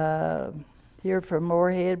 Here from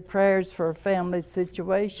Moorhead, prayers for a family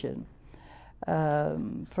situation.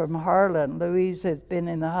 From Harlan, Louise has been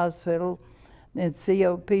in the hospital, and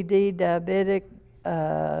COPD, diabetic,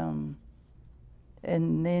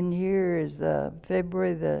 and then here is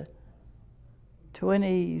February the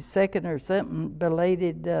 22nd or something,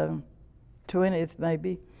 belated 20th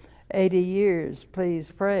maybe, 80 years,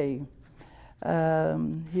 please pray.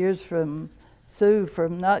 Here's from Sue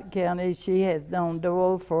from Knott County. She has known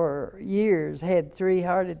Doyle for years, had 3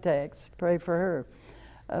 heart attacks. Pray for her.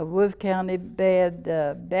 Wolf County, bad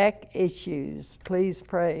back issues. Please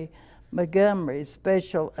pray. Montgomery,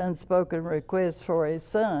 special unspoken request for his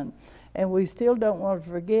son. And we still don't want to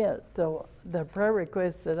forget the prayer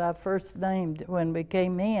request that I first named when we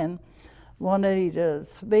came in. Juanita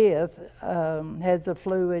Smith has a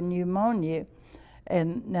flu and pneumonia.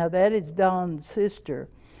 And now that is Dawn's sister.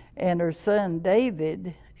 And her son,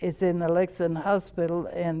 David, is in the Lexington Hospital,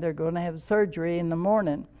 and they're going to have surgery in the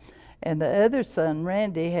morning. And the other son,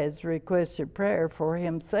 Randy, has requested prayer for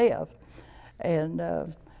himself. And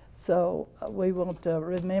so we want to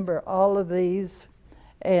remember all of these,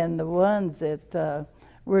 and the ones that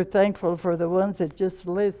we're thankful for, the ones that just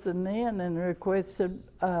listen in and requested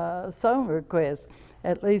song requests.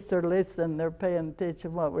 At least they're listening, they're paying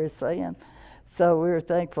attention to what we're saying. So we're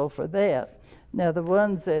thankful for that. Now the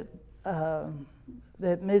ones that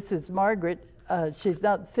Mrs. Margaret, she's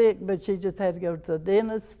not sick, but she just had to go to the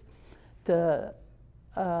dentist to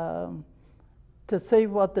see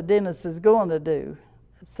what the dentist is going to do.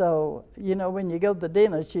 So, you know, when you go to the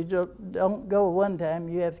dentist, you don't go one time.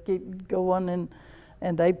 You have to keep going,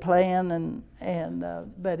 and they plan,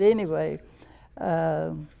 but anyway,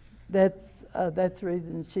 that's the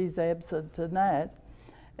reason she's absent tonight.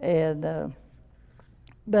 And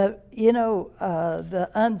but you know, the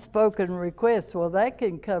unspoken requests, well, that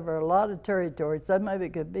can cover a lot of territory. Some of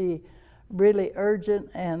it could be really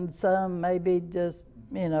urgent, and some maybe just,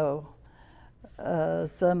 you know,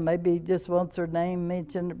 some maybe just wants her name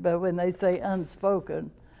mentioned. But when they say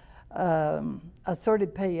unspoken, I sort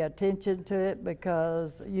of pay attention to it,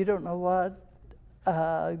 because you don't know what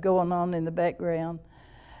going on in the background.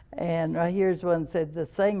 And right here's one that said the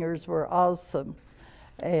singers were awesome,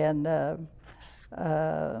 and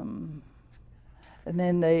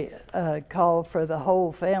then they call for the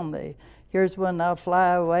whole family. Here's one, I'll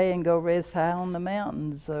fly away and go rest high on the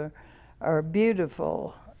mountains, are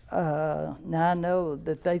beautiful. Now I know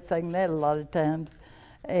that they sing that a lot of times.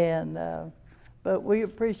 And But we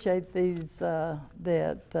appreciate these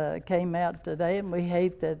that came out today, and we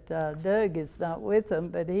hate that Doug is not with them,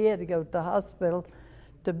 but he had to go to the hospital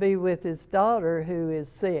to be with his daughter who is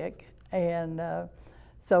sick. And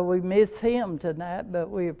so we miss him tonight, but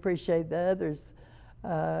we appreciate the others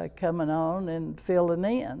coming on and filling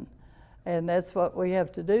in. And that's what we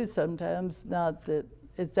have to do sometimes, not that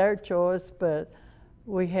it's our choice, but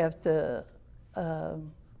we have to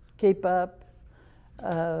keep up.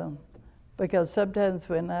 Because sometimes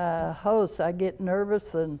when I host, I get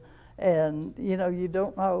nervous and you know, you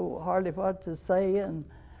don't know hardly what to say, and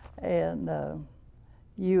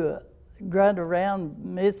you grunt around,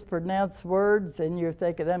 mispronounce words, and you're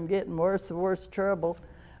thinking, I'm getting worse and worse trouble.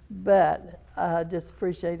 But I just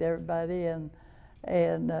appreciate everybody, and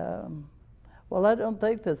well, I don't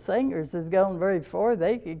think the singers has gone very far.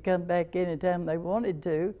 They could come back anytime they wanted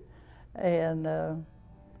to, and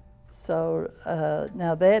so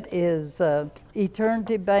now that is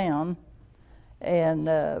Eternity Bound, and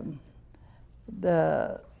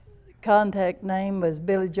the contact name was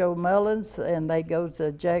Billy Joe Mullins, and they go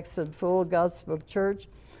to Jackson Full Gospel Church,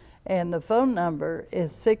 and the phone number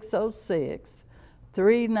is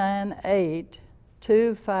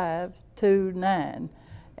 606-398-2529,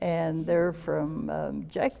 and they're from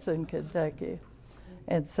Jackson, Kentucky.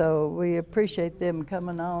 And so we appreciate them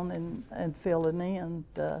coming on and filling in.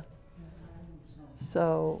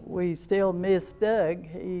 So we still miss Doug.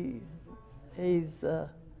 He's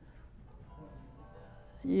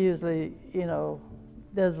usually, you know,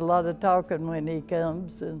 does a lot of talking when he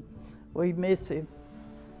comes, and we miss him.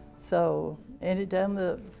 So anytime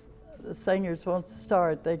the singers want to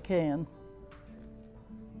start, they can.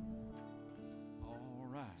 All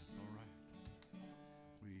right.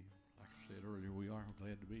 We, like I said earlier, we are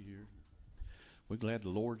glad to be here. We're glad the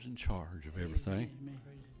Lord's in charge of everything.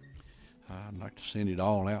 I'd like to send it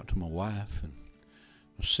all out to my wife and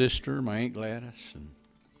my sister, my Aunt Gladys, and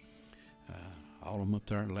all of them up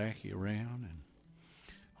there in Lackey around, and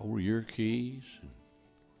over your keys, and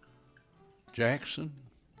Jackson.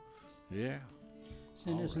 Yeah.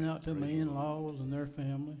 Send this out to my in-laws and their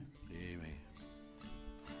family. Amen.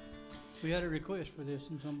 We had a request for this,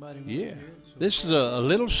 and somebody wanted Yeah. to hear it. So This is a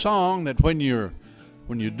little song that when you're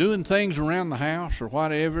doing things around the house or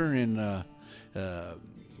whatever, and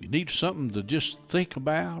you need something to just think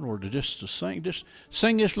about or to sing, just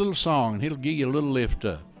sing this little song, and it'll give you a little lift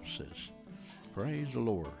up. It says, praise the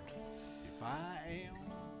Lord. If I am,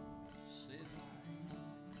 says I am,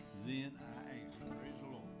 then I am. Praise the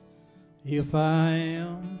Lord. If I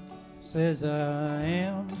am, says I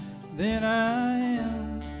am, then I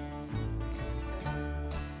am.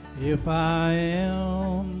 If I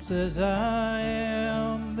am, says I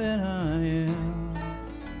am, then I am.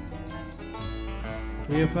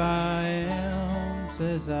 If I am,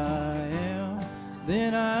 says I am,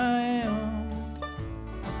 then I am.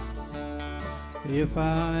 If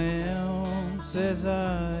I am, says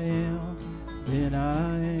I am, then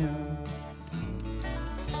I am.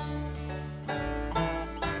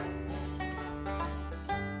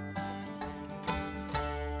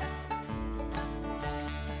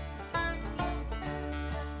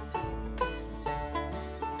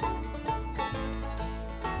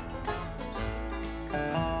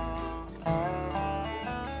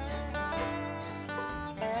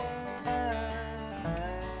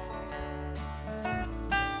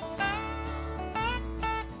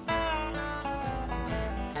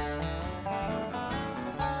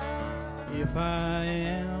 If I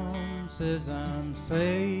am, says I'm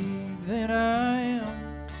saved, then I am.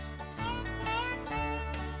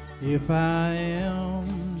 If I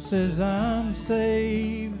am, says I'm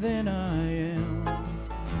saved, then I am.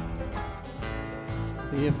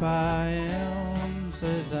 If I am,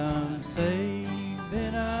 says I'm saved,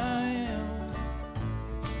 then I am.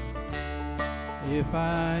 If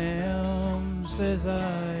I am, says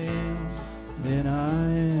I am, then I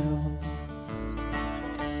am.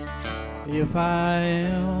 If I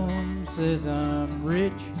am, says I'm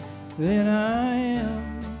rich, then I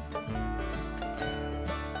am.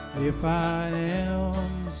 If I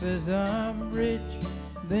am, says I'm rich,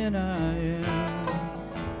 then I am.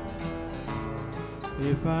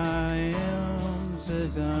 If I am,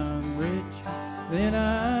 says I'm rich, then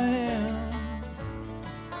I am.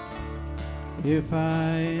 If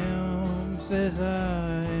I am, says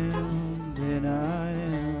I am, then I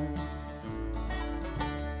am.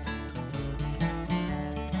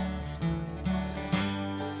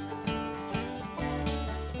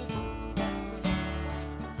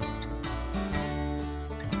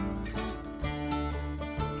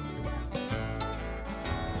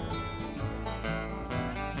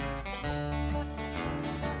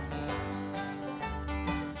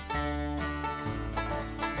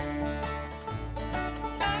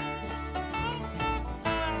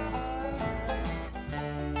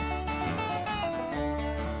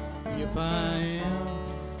 If I am,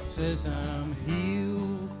 says I'm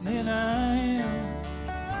healed, then I am.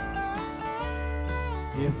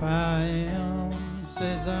 If I am,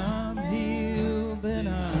 says I'm healed, then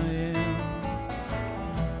I am.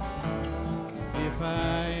 If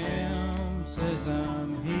I am, says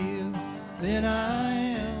I'm healed, then I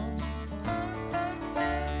am.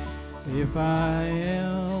 If I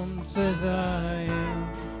am, says I am,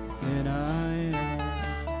 then I am.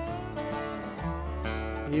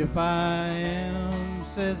 If I am,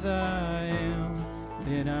 says I am,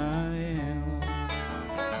 then I am.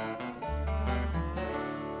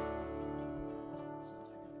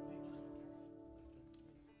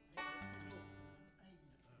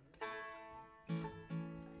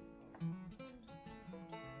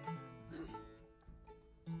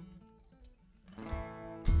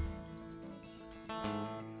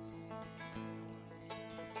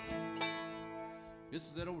 This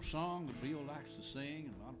is that old song that Bill likes to sing,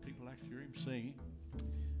 and a lot of people like to hear him sing.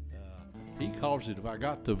 He calls it, "If I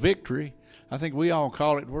Got the Victory." I think we all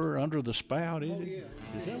call it, "We're Under the Spout," is it?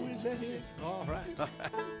 Yeah. Is that what it said here? All right.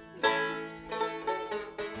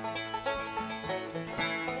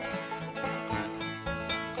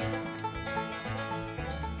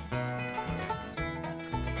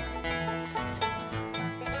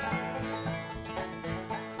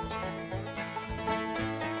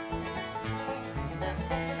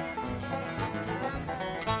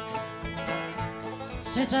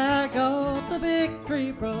 Since I got the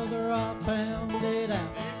victory, brother, I found it out.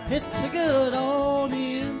 It's a good on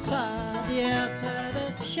the inside, the outside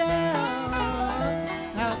of the shout.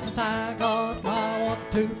 Now since I got my water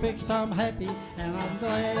to fix, I'm happy and I'm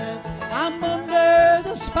glad. I'm under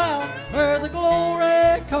the spout where the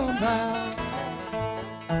glory comes out.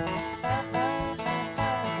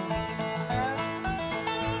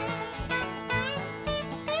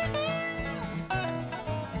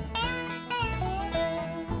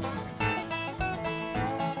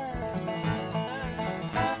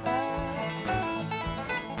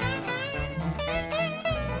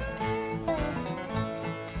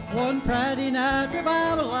 One Friday night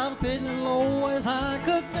revival, I was feeling low as I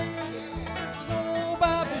could be. The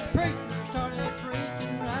Baptist preacher started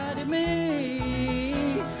preaching right at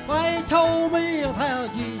me. Well, he told me of how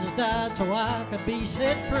Jesus died so I could be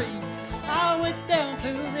set free. I went down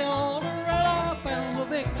to the altar and I found the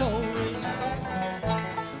victory.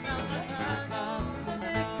 Now that I got the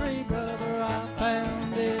victory, brother, I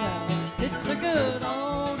found it out. It's a good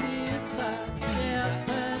on the inside, yeah,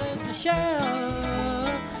 that it's a shout.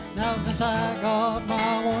 Now since I got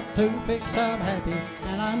my one-two fix, I'm happy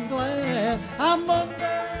and I'm glad. I'm under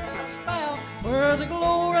the spout where the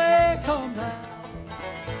glory comes out.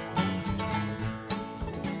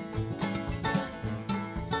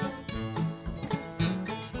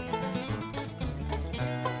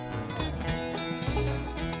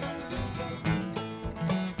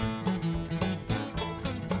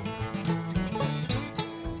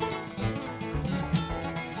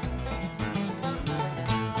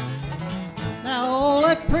 Now all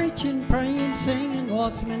that preaching, praying, singing,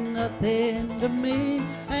 what's meant nothing to me.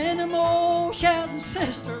 And them old shouting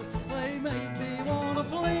sisters, they make me wanna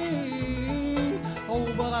flee. Oh,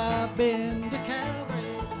 but I've been to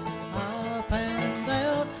Calvary, I found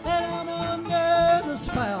out that I'm under the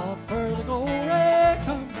spout where the glory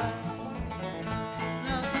comes out.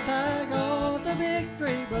 Now since I got the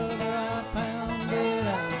victory, brother, I found it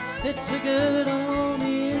out. It's a good on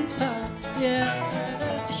the inside,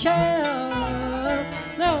 yeah, it's a shout.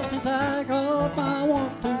 Now since I got my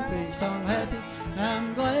one-two fix, I'm happy,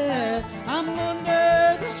 I'm glad. I'm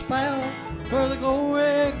under the spout where the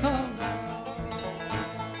glory comes out.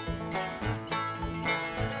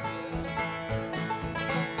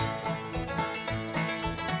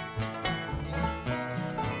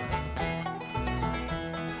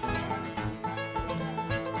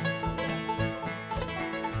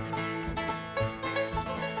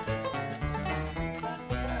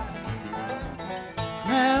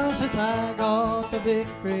 Now since I got the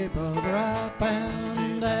victory, brother, I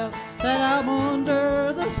found out that I'm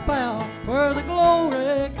under the spout where the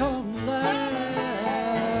glory comes out.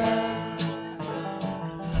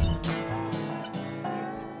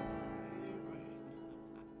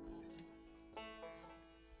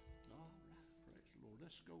 All right, praise the Lord.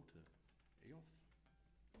 Let's go to Elf.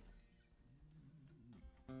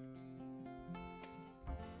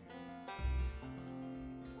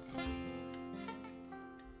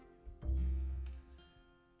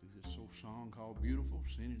 Do this old song called "Beautiful."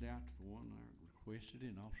 Send it out to the one that requested it,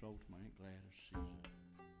 and also to my Aunt Gladys. She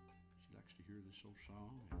likes to hear this old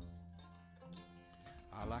song.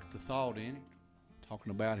 I like the thought in it,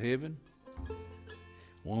 talking about heaven.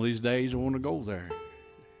 One of these days I want to go there.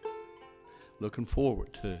 Looking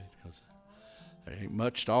forward to it, because there ain't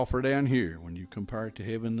much to offer down here. When you compare it to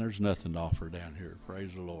heaven, there's nothing to offer down here.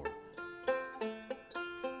 Praise the Lord.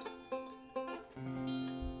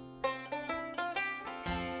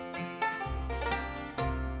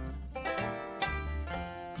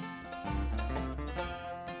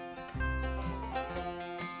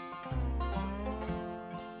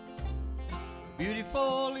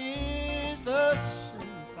 Beautiful is the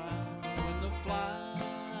sunflower when the fly,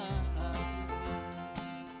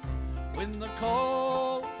 when the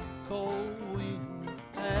cold, cold wind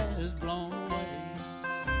has blown away.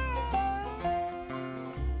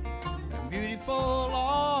 And beautiful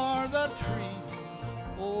are the trees,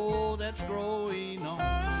 oh, that's growing on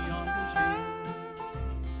yonder hill.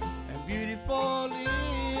 And beautiful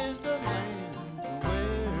is the land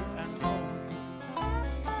where I'm going.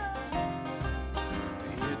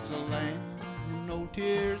 It's a land where no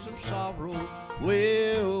tears of sorrow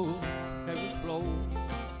will ever flow.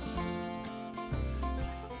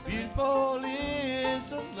 Beautiful is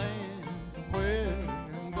the land where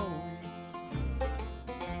I'm going.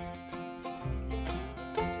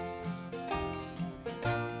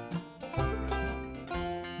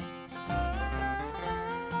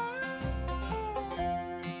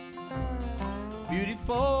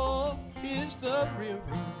 Beautiful is the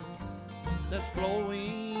river that's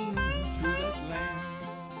flowing through that land.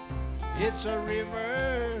 It's a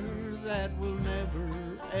river that will never,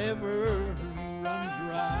 ever run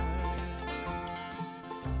dry.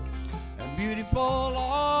 And beautiful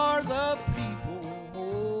are the people,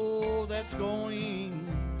 oh, that's going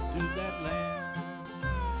to that land.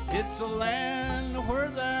 It's a land where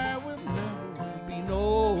there will never be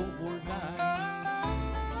no more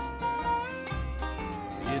dying.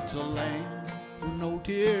 It's a land where no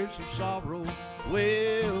tears of sorrow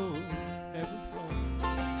will ever flow.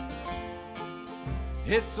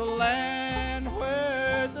 It's a land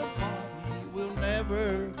where the body will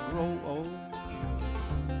never grow old.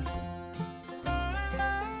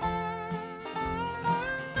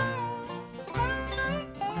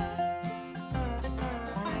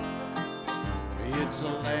 It's a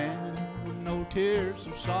land where no tears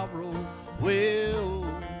of sorrow will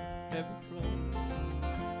ever flow.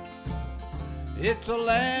 It's a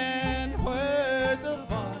land where the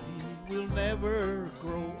body will never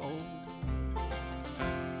grow old.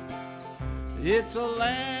 It's a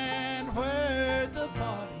land where the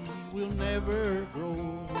body will never grow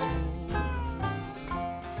old.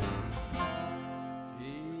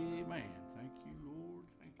 Amen. Thank you, Lord.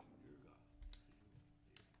 Thank you, dear God.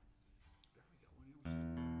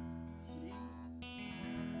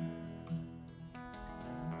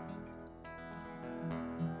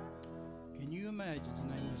 Can you imagine the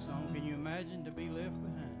name of the song? Can you imagine to be left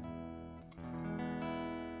behind?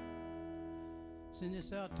 Send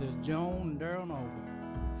this out to Joan and Daryl and Olga.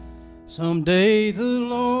 Someday the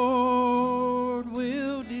Lord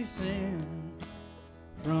will descend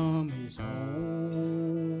from his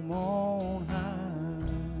home on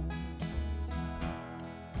high.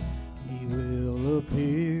 He will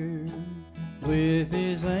appear with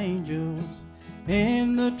his angels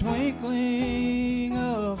in the twinkling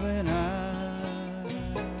of an eye.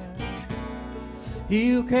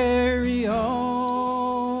 He'll carry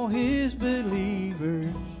all his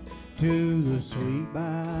believers to the sweet by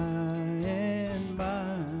and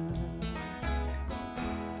by.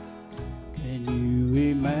 Can you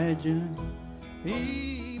imagine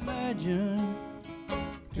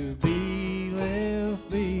to be left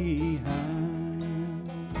behind?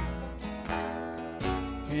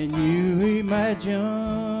 Can you imagine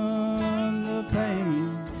the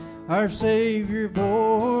pain our Savior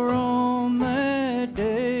bore on that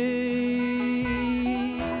day?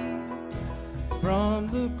 From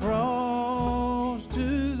the cross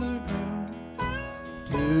to the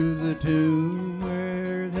tomb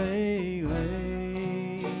where they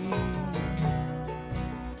lay.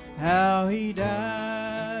 How he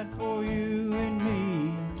died for you and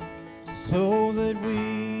me so that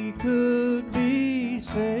we could be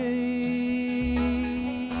saved.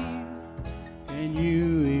 Can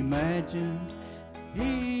you imagine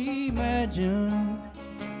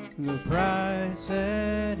the price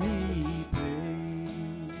that he paid?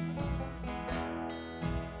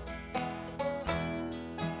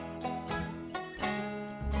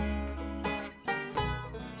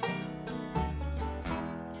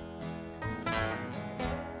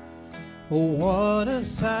 Oh, what a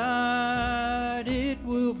sight it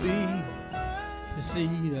will be to see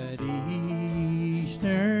that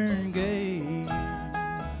eastern gate,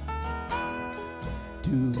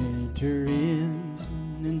 to enter in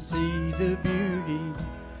and see the beauty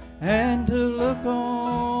and to look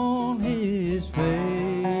on his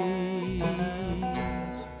face.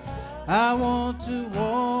 I want to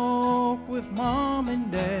walk with Mom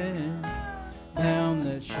and Dad down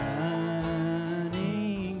that shining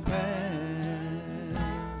path.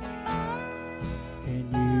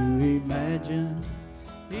 Can you imagine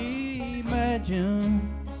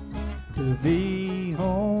to be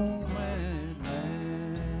home at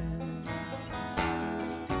last?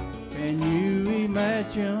 Can you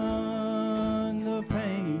imagine the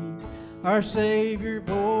pain our Savior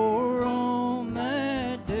bore on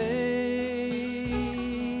that day?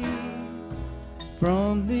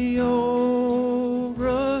 From the old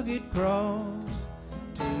rugged cross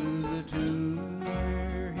to the tomb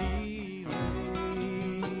where he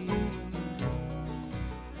lay,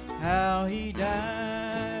 how he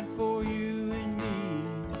died for you and me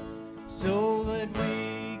so that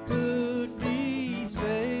we could be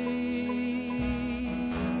saved.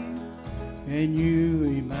 Can you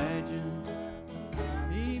imagine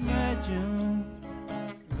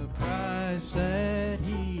the price that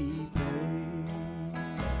he paid?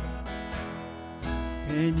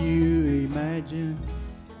 Can you imagine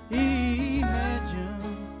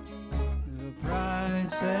the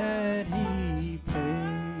price that he paid?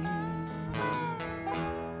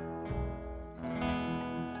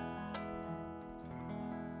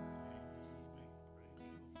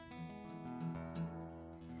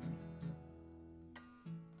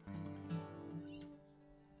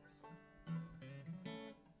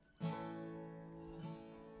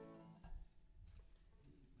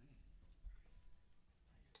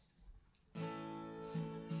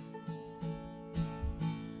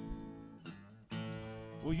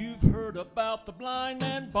 Well, you've heard about the blind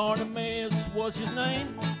man, Bartimaeus was his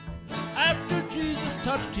name. After Jesus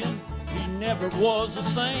touched him, he never was the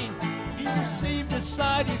same. He received his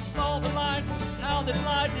sight, he saw the light, how that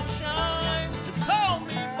light did shine. So call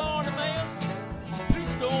me Bartimaeus,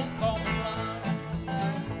 please don't call me blind.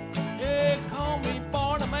 Yeah, call me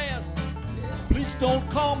Bartimaeus, please don't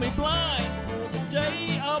call me blind. For the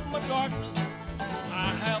day of my darkness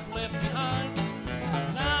I have left behind.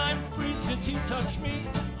 Now I'm free since he touched me,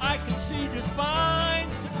 I can see just fine.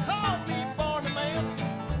 So call me Bartimaeus,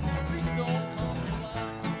 please don't call me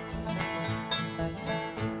blind.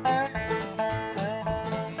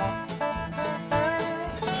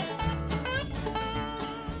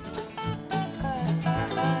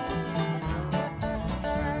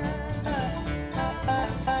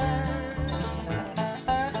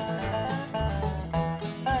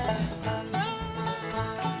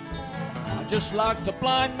 Just like the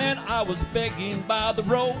blind man, I was begging by the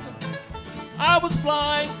road. I was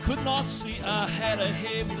blind, could not see, I had a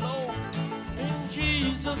heavy load. When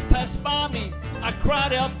Jesus passed by me, I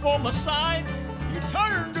cried out for my sight. He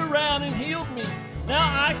turned around and healed me, now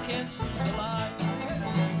I can see the light.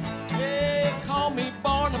 Yeah, call me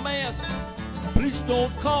Bartimaeus, please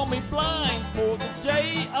don't call me blind. For the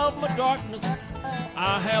day of my darkness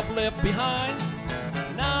I have left behind.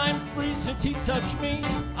 Now I'm free since he touched me,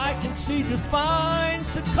 I can see just fine.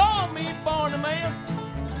 So call me Bartimaeus,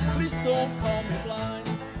 please don't call me blind.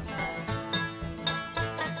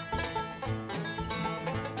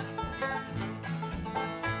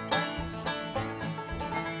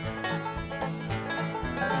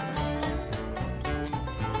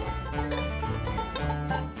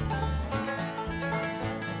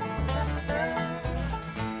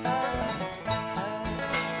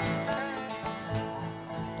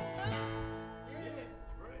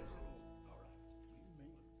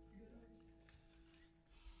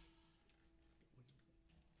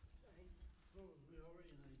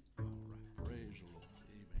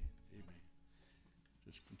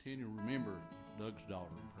 Continue to remember Doug's daughter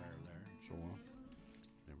in prayer there and so on,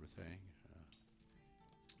 everything.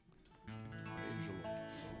 Praise the Lord.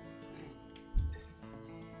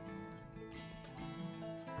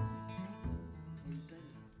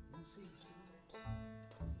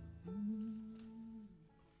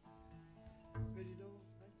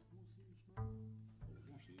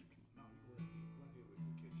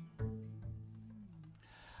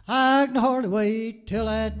 I can hardly wait till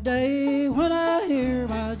that day when I hear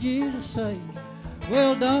my Jesus say,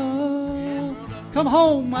 well done, come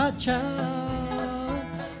home my child.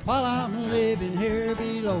 While I'm living here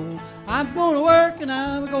below, I'm going to work and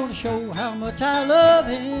I'm going to show how much I love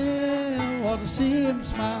him. Want to see him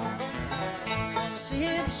smile, want to see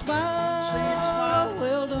him smile.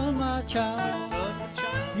 Well done my child,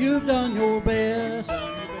 you've done your best.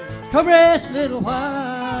 Come rest a little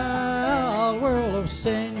while, world of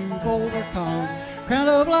sin you've overcome. crown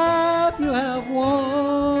of life you have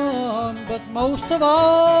won, but most of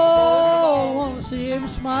all, I want to see him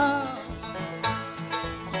smile.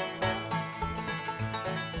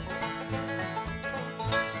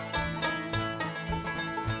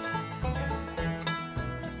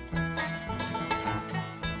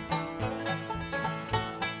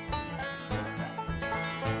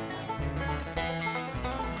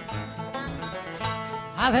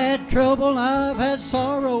 I've had trouble and I've had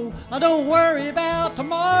sorrow. I don't worry about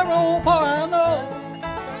tomorrow, for I know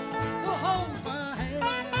who holds my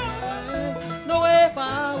hand. Know if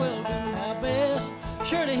I will do my best,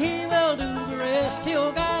 surely he will do the rest.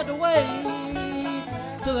 He'll guide the way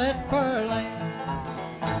to that far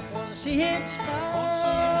land. Wanna see him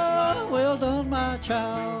smile? Well done, my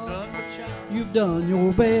child. You've done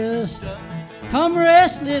your best. Come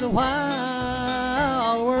rest a little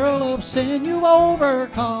while, world of sin you've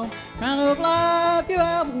overcome. Crown of life you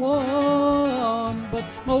have won, but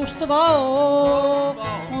most of all,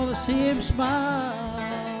 want to see him smile.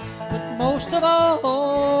 But most of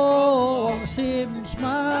all, want to see him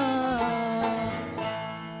smile.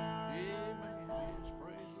 Amen. Yes,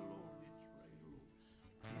 praise the Lord. Yes, praise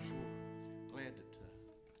the Lord. I'm sure glad that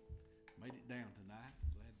made it down tonight.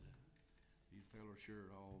 Glad that you fellows sure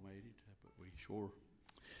all made it, but we sure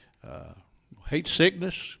hate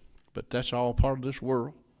sickness, but that's all part of this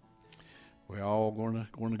world. We're all going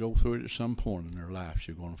to go through it at some point in their lives.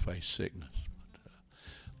 You're going to face sickness. But,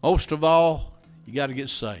 most of all, you got to get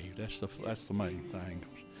saved. That's the main thing.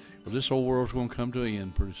 Because this whole world's going to come to an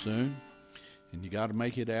end pretty soon, and you got to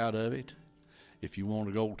make it out of it. If you want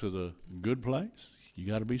to go to the good place, you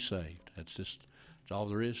got to be saved. That's all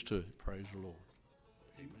there is to it. Praise the Lord.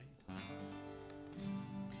 Amen.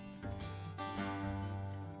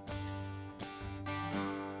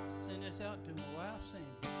 Send this out to my wife, Sandy.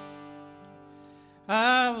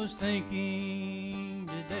 I was thinking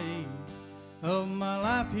today of my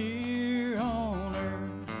life here on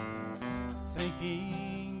earth,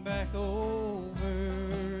 thinking back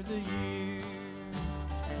over the years.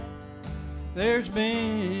 There's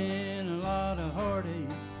been a lot of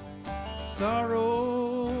heartache,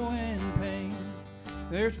 sorrow and pain.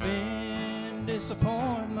 There's been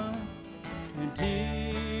disappointment and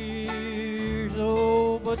tears,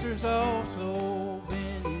 oh, but there's also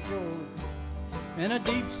been joy and a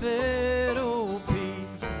deep settled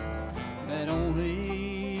peace that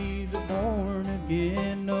only the born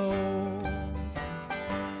again know.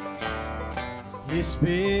 His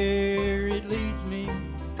Spirit leads me,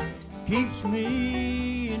 keeps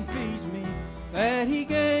me and feeds me, that he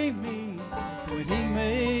gave me when he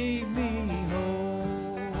made me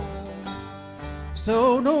whole.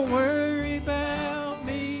 So don't worry about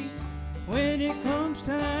me when it comes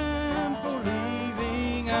time for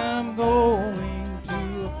leaving. I'm going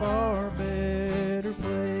to a far better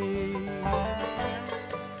place,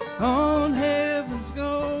 on heaven's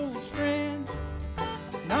gold strand,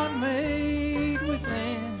 not made with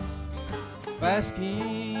hands,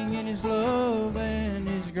 basking in his love and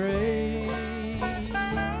his grace,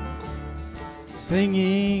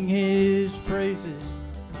 singing his praises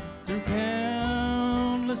through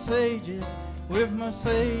countless ages. With my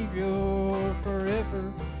Savior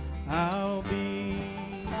forever I'll be.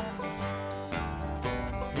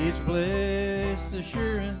 His blessed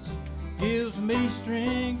assurance gives me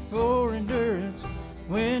strength for endurance.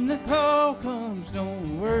 When the call comes,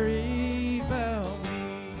 don't worry about me.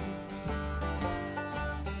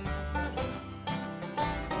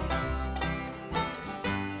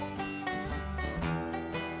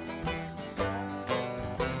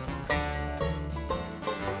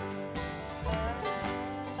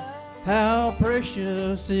 How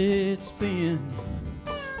precious it's been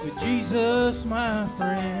with Jesus, my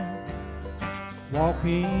friend,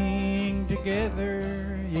 walking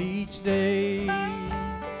together each day.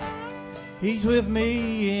 He's with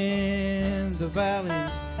me in the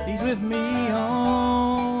valleys, he's with me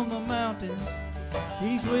on the mountains,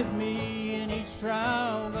 he's with me in each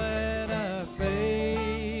trial that I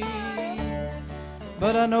face.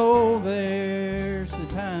 But I know there's the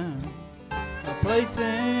time, a place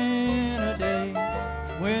and a day,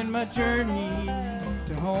 when my journey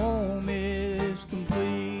to home is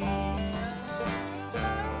complete.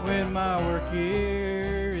 When my work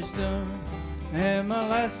here is done and my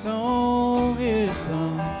last song is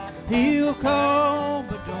sung, he'll call,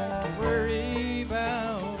 but don't worry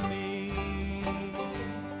about me.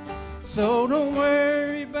 So don't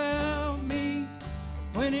worry about me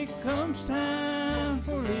when it comes time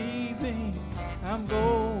for leaving. I'm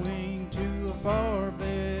going to a far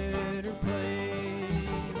better place,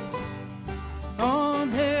 on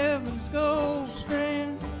heaven's gold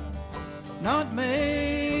strand, not not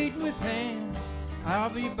made with hands. I'll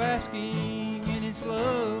be basking in His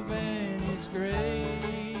love and His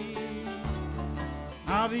grace.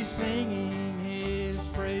 I'll be singing His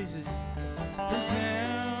praises through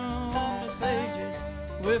countless ages.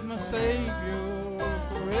 With my Savior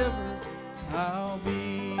forever I'll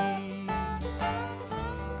be.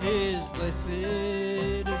 His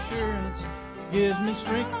blessed assurance gives me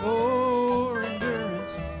strength for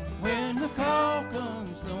endurance. When the call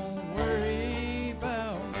comes, don't worry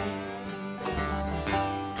about me.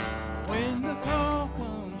 When the call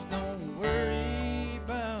comes, don't worry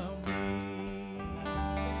about me.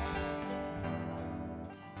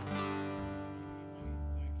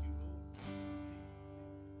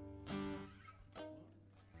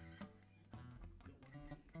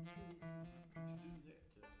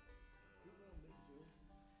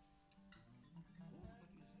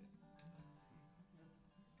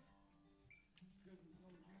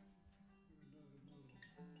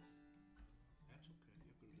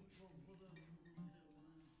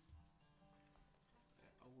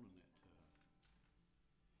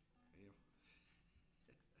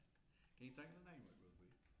 Can't think of the name of it, Brother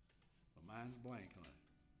Bill. My mind's blank on it.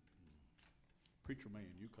 Preacher man,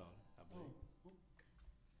 you call it, I believe.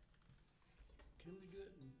 Can we do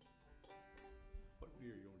it? What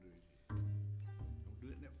year you gonna do it? Gonna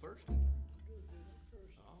do it in that first one? Do it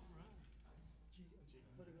first. All right.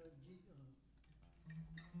 What about G?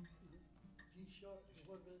 G sharp.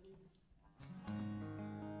 What about it?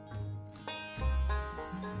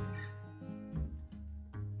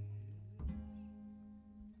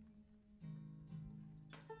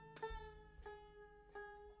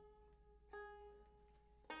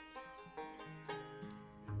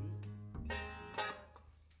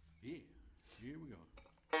 Yeah, here we go.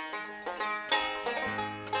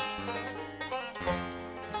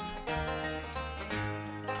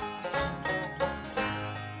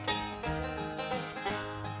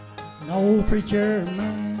 An old preacher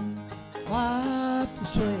man wiped the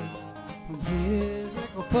sweat from his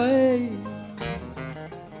wrinkled face.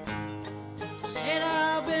 Said,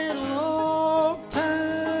 I've been a long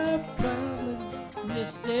time traveling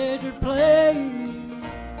this desert place.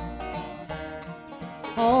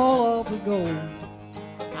 All of the gold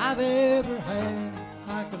I've ever had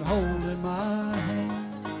I can hold in my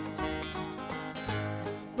hand,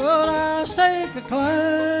 but I stake a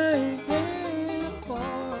claim for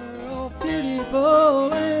a beautiful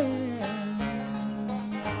land.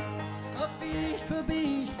 A feast will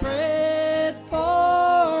be spread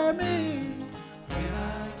for me when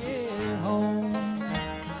I get home.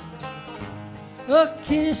 A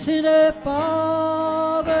kiss in a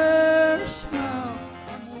father's smile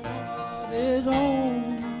of his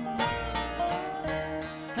own,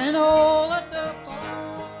 and all that the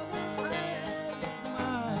Father has in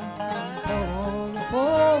mind for the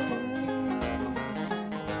poor.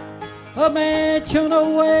 A mansion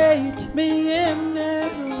awaits me in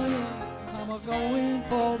Neverland. I'm a going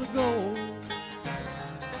for the gold.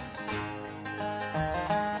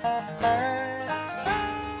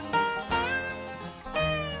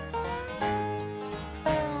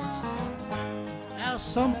 Now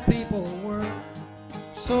some people work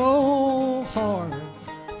so hard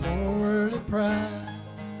for worldly pride,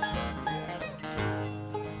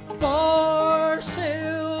 for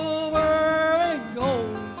silver and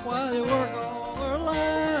gold, while they work all their lives.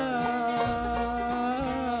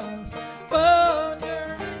 But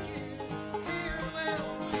their riches here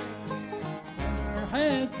will their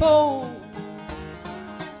handful.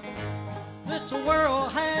 This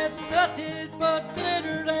world had nothing but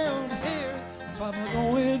glitter down here, so I'm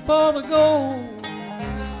going for the gold.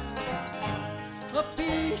 A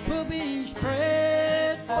feast will be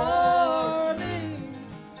spread for me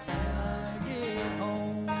when I get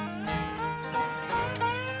home.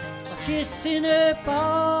 A kiss in a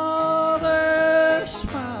father's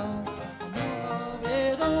smile of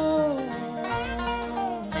his own,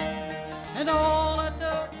 and all that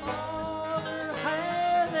the Father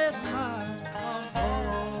has in mind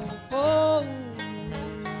for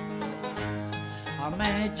a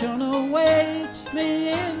mansion awaits me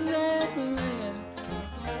in that land.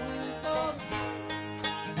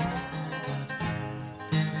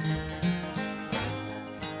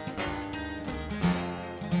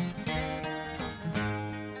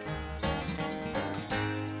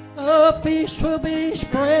 A feast will be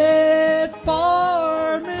spread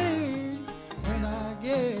for me when I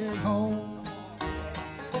get home.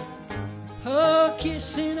 A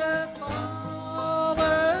kiss in a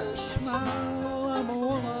father's smile, I'm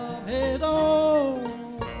all of his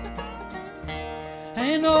own,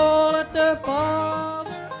 and all that the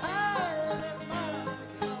Father has in mind,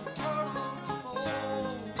 I'm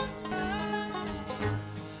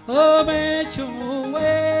A mansion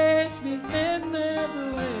awaits me in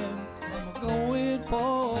Neverland. I'm going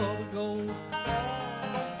for the gold.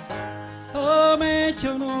 A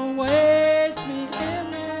mansion awaits me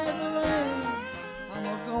in Neverland.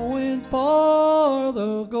 I'm going for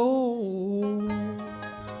the gold.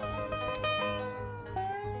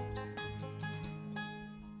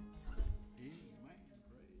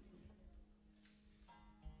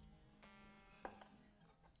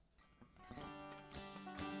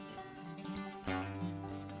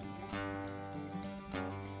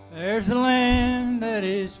 There's a land that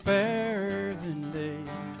is fairer than day,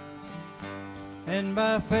 and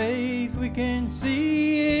by faith we can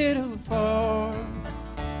see it afar.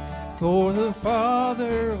 For the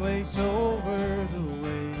Father waits over the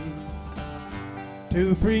way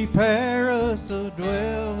to prepare us a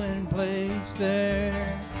dwelling place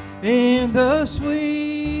there in the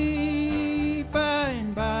sweet by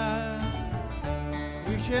and by.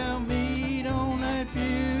 We shall meet on that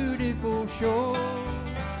beautiful shore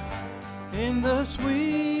in the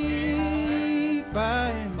sweet by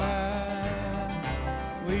and by.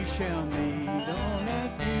 We shall meet on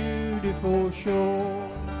that beautiful shore.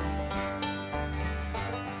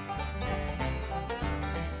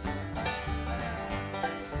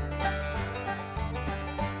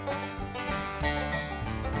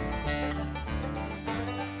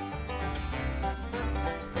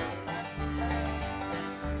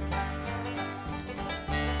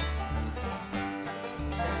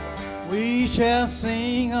 We shall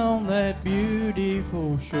sing on that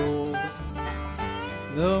beautiful shore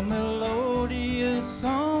the melodious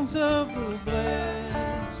songs of the blessed,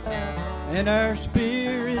 and our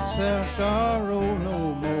spirits shall sorrow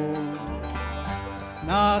no more.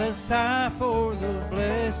 Not a sigh for the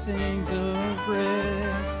blessings of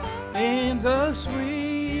rest in the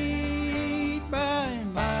sweet by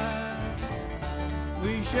and by.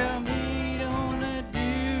 We shall meet on that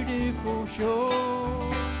beautiful shore.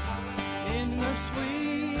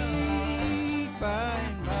 By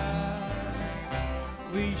and by,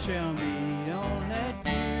 we shall meet on that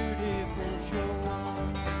beautiful shore.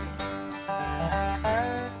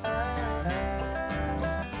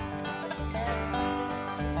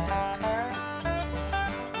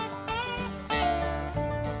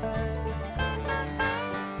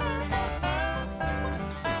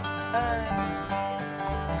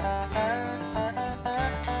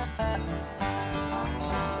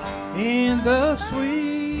 In the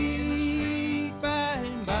sweet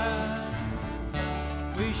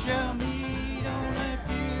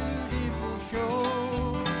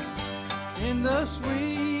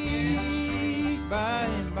sweet by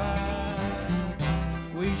and by,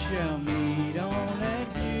 we shall meet on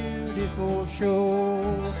that beautiful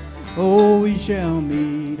shore. Oh, we shall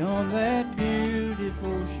meet on that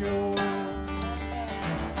beautiful shore. Amen.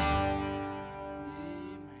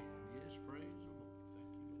 Yes, praise the Lord.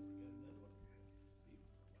 Thank you, Lord. Got another one.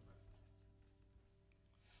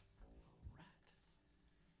 All right.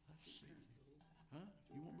 Let's see. Huh?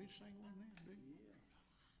 You want me to sing one now, do you?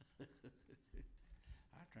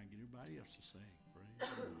 I try and get everybody else to sing. Praise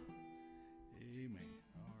the Lord. Amen.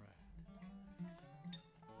 All right.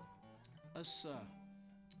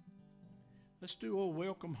 Let's do old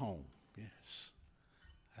Welcome Home. Yes.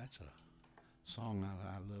 That's a song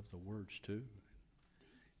I love the words too.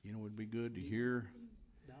 You know, it'd be good to hear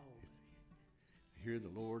the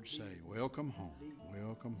Lord say, welcome home,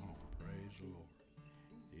 welcome home. Praise the Lord.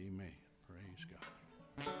 Amen. Praise God.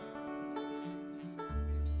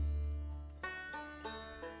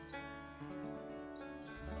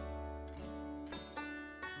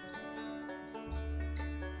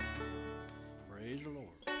 Praise the Lord.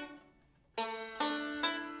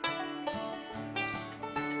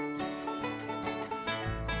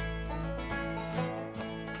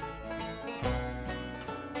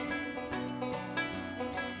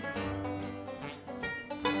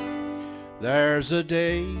 There's a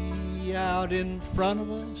day out in front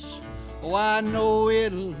of us, oh, I know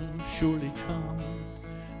it'll surely come.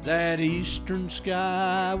 That eastern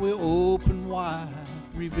sky will open wide,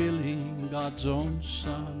 revealing God's own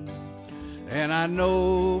Son. And I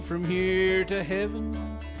know from here to heaven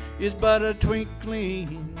is but a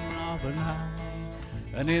twinkling of an eye,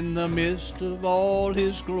 and in the midst of all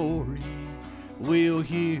His glory we'll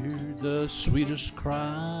hear the sweetest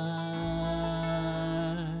cry.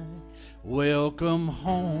 Welcome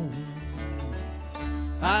home,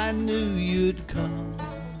 I knew you'd come.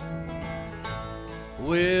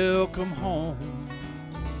 Welcome home,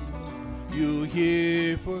 you're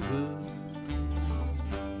here for good.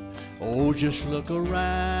 Oh, just look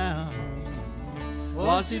around,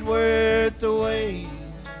 was it worth the wait?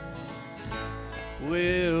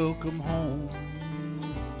 Welcome welcome home.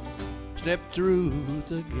 Step through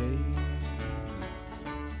the gate.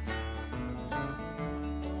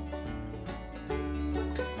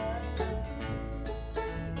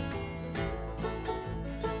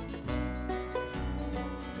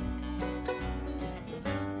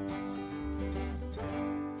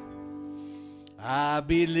 I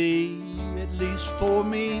believe, at least for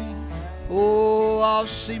me, oh, I'll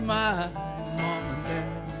see my mom and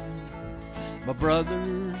dad, my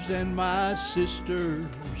brothers and my sisters.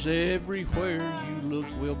 Everywhere you look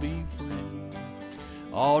will be free.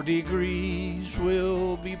 All degrees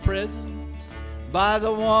will be present by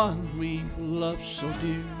the one we love so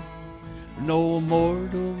dear. No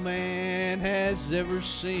mortal man has ever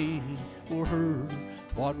seen or heard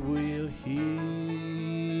what we'll hear.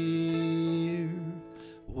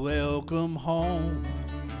 Welcome home,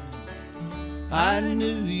 I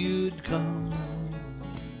knew you'd come.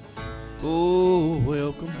 Oh,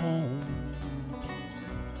 welcome home,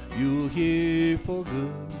 you're here for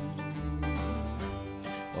good.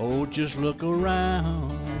 Oh, just look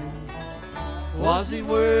around, was it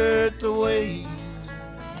worth the wait?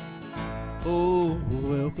 Oh,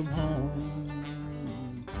 welcome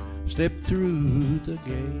home, step through the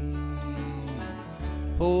gate.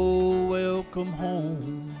 Oh, welcome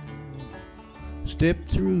home, step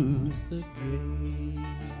through the gate.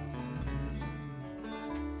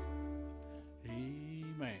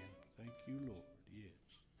 Amen. Thank you, Lord.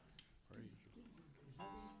 Yes. Praise the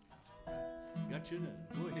Lord. Got your name.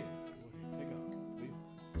 Go ahead. Go ahead. Take off. Go ahead.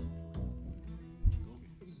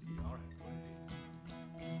 All right. Go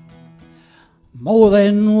ahead. More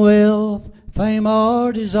than wealth, fame,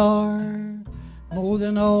 or desire, more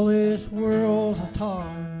than all this world's a tar,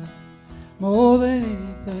 more than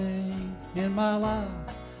anything in my life,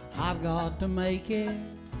 I've got to make it.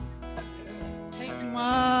 Take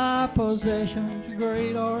my possessions,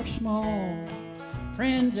 great or small,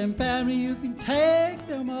 friends and family, you can take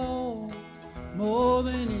them all. More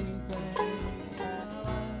than anything in my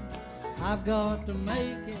life, I've got to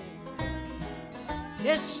make it.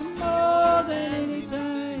 It's more than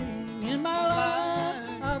anything in my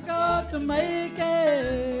life, I've got to make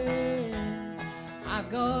it. I've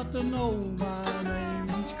got to know my name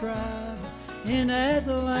inscribed in that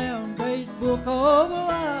Lamb great book of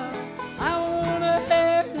life. I want to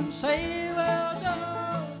hear him say, well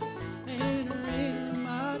done, enter in,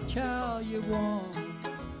 my child, you won.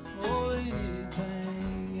 More than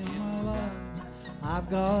anything in my life, I've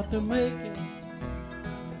got to make it.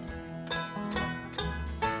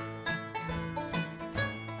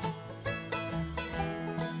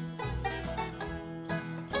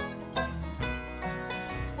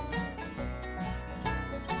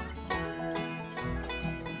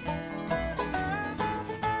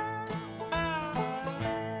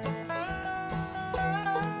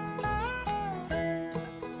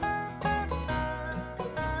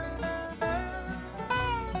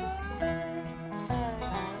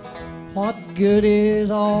 What good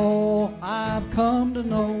is all I've come to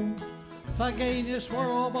know if I gain this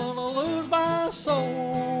world but I lose my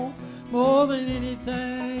soul? More than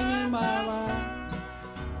anything in my life,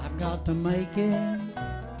 I've got to make it.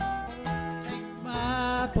 Take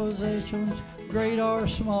my possessions, great or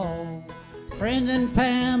small, friends and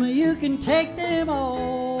family, you can take them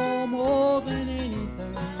all. More than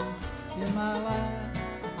anything in my life,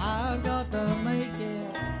 I've got to make it.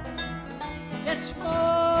 It's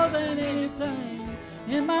more than anything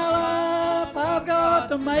in my life, I've got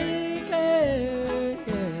to make it.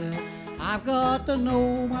 I've got to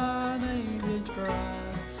know my name's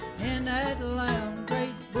inscribed in that Lamb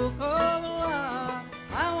great book of life.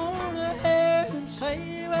 I want to hear him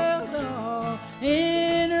say, well done,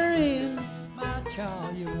 enter in, my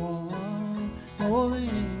child, you won. More than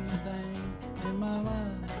anything in my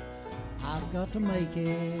life, I've got to make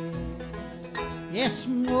it. Yes,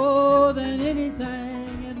 more than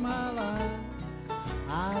anything in my life,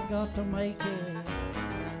 I've got to make it. Amen.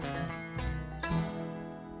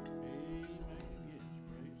 Yes.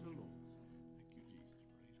 Praise the Lord. Thank you, Jesus. Praise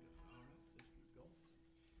God. All right. Let's keep going.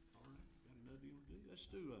 All right. Got another deal to do. Let's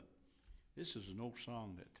do this is an old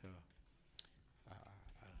song that I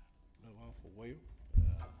know awful well.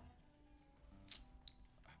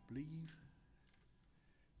 I believe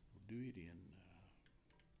we'll do it in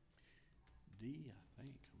D, I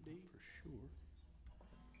think. I'm not for sure.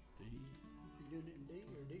 D. You doing it in D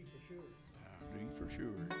or D for sure? D for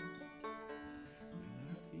sure.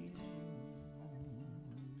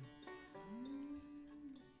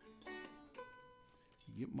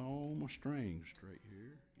 Get all my strings straight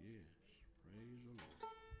here. Yes. Praise the Lord.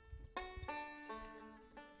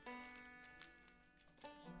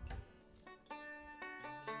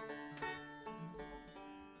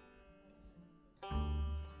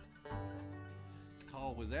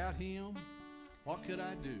 'cause without him, what could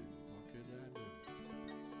I do? What could I do?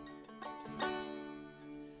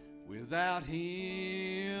 Without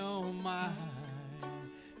him, I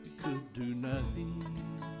could do nothing.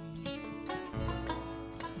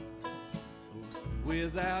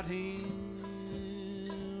 Without him,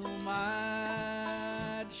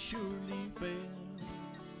 I'd surely fail.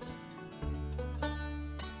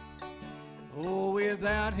 Oh,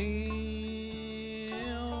 without him,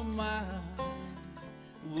 I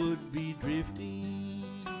would be drifting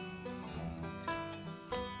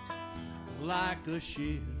like a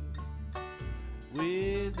ship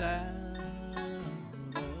without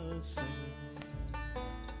a sail.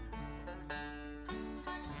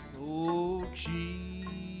 Oh, Jesus,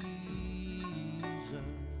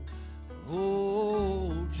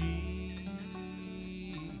 oh, Jesus,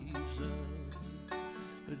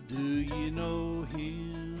 do you know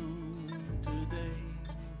him today?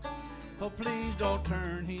 Oh, please don't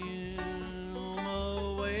turn him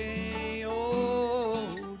away.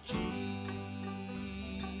 Oh, Jesus,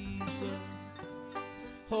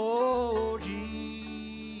 oh,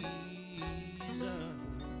 Jesus,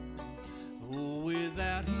 oh,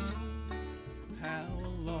 without him, how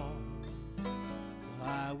long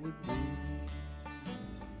I would be.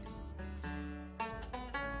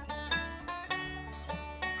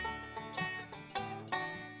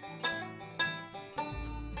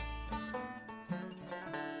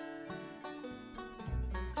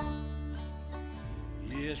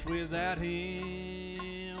 Yes, without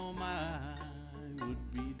him I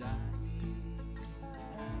would be dying.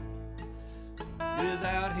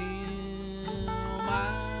 Without him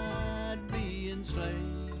I'd be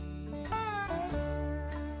enslaved.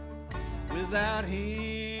 Without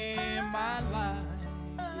him my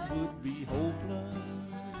life would be hopeless.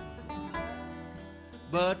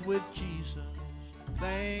 But with Jesus,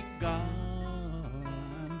 thank God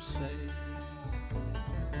I'm saved.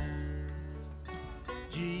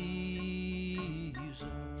 Jesus,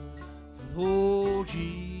 oh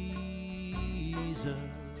Jesus,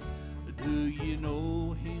 do you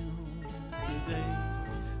know him today?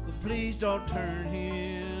 But please don't turn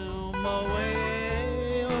him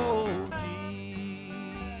away. Oh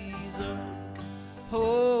Jesus,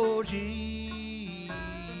 oh Jesus,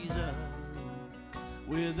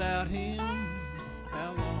 without him,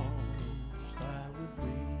 how lost I would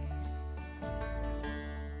be.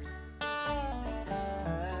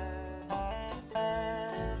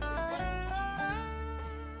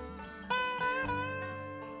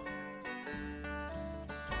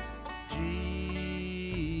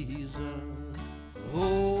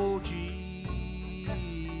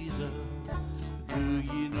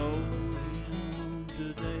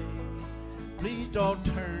 Don't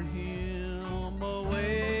turn him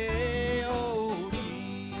away. Oh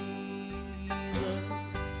Jesus,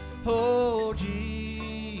 oh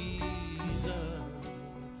Jesus,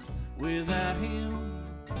 without him,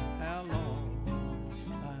 how long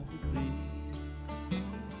I would be.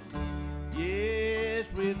 Yes,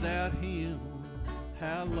 without him,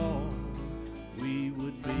 how long we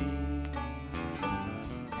would be.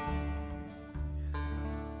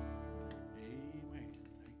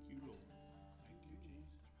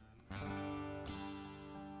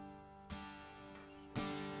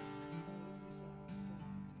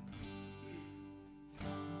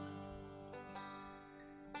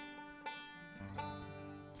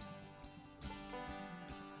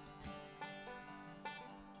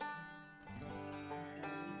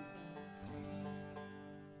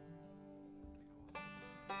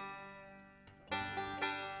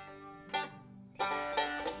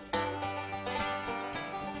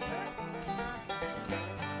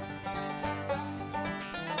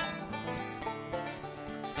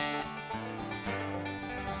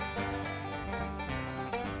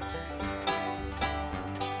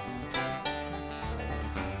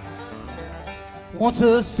 Once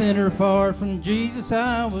a sinner far from Jesus,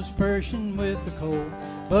 I was perishing with the cold.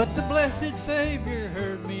 But the blessed Savior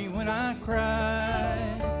heard me when I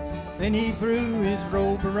cried. Then he threw his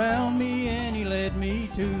robe around me and he led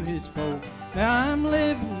me to his fold. Now I'm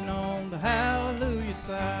living on the hallelujah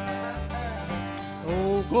side.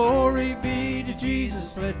 Oh, glory be to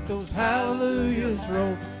Jesus, let those hallelujahs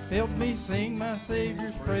roll. Help me sing my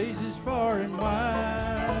Savior's praises far and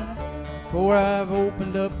wide. For I've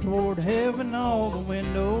opened up toward heaven all the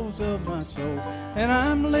windows of my soul, and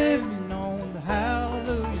I'm living on the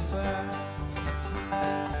hallelujah side.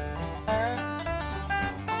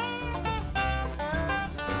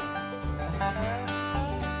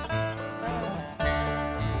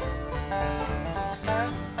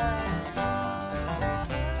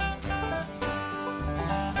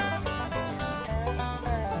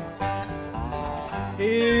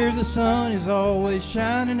 Here the sun is always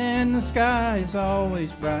shining and the sky is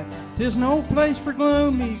always bright. 'Tis no place for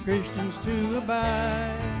gloomy Christians to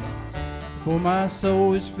abide. For my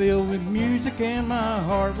soul is filled with music and my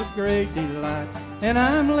heart with great delight, and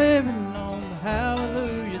I'm living on the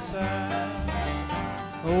hallelujah side.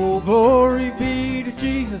 Oh, glory be to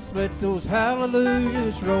Jesus, let those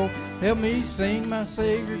hallelujahs roll. Help me sing my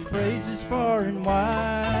Savior's praises far and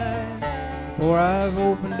wide. For I've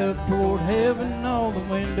opened up toward heaven all the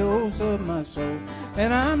windows of my soul,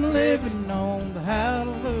 and I'm living on the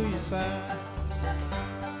hallelujah side.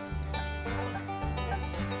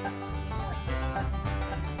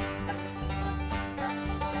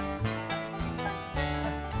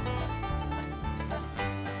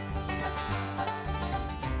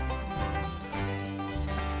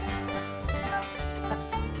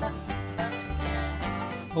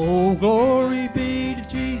 Oh, glory be to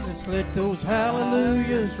Jesus, let those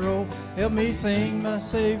hallelujahs roll. Help me sing my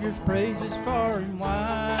Savior's praises far and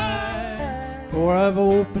wide. For I've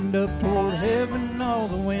opened up toward heaven all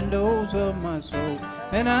the windows of my soul,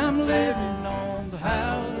 and I'm living on the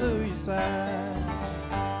hallelujah side.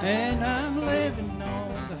 And I'm living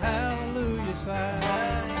on the hallelujah side.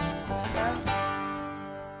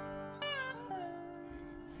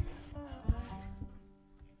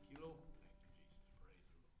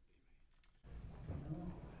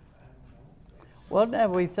 Well, now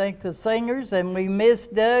we thank the singers, and we miss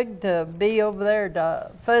Doug to be over there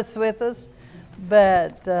to fuss with us,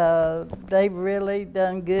 but they've really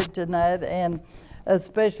done good tonight, and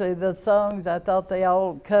especially the songs. I thought they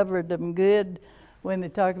all covered them good when they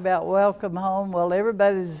talk about welcome home. Well,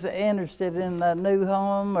 everybody's interested in the new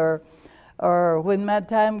home, or when my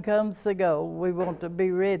time comes to go, we want to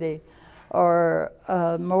be ready, or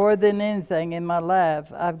more than anything in my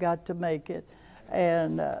life, I've got to make it.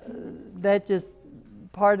 And that just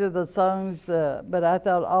part of the songs, but I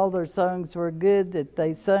thought all their songs were good that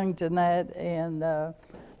they sung tonight, and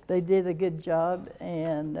they did a good job.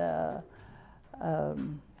 And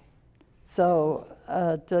so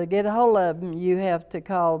to get a hold of them, you have to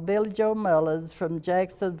call Billy Joe Mullins from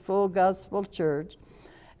Jackson Full Gospel Church,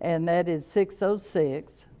 and that is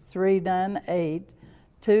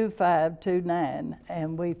 606-398-2529.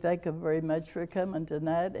 And we thank them very much for coming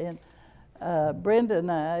tonight. And Brenda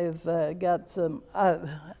and I have got some,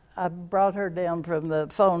 I brought her down from the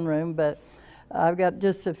phone room, but I've got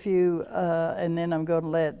just a few, and then I'm going to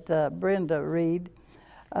let Brenda read.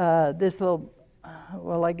 This little,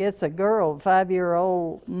 well, I guess a girl,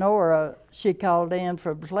 5-year-old Nora, she called in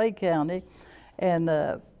from Clay County, and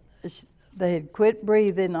they had quit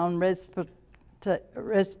breathing on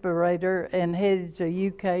respirator and headed to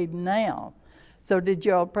UK now. So did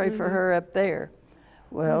y'all pray for her up there?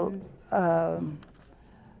 Well, and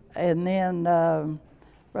then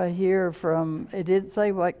right here from, it didn't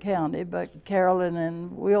say what county, but Carolyn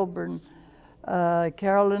and Wilburn.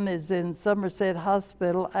 Carolyn is in Somerset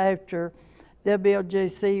Hospital after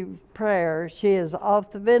WLJC prayer. She is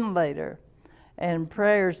off the ventilator, and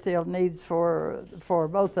prayer still needs for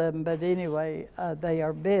both of them, but anyway, they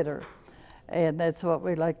are better, and that's what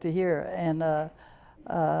we like to hear. And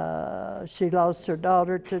she lost her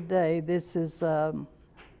daughter today. This is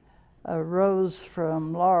Rose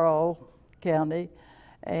from Laurel County,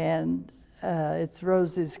 and it's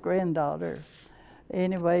Rose's granddaughter.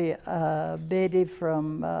 Anyway, Betty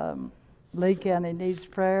from Lee County needs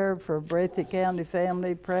prayer, for Breathitt County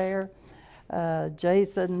family prayer.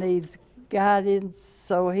 Jason needs guidance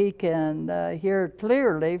so he can hear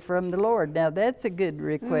clearly from the Lord. Now that's a good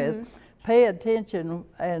request. Pay attention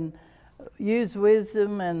and use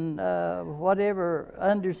wisdom and whatever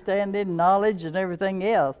understanding, knowledge, and everything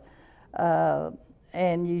else.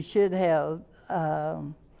 And you should have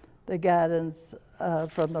the guidance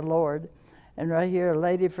from the Lord. And right here, a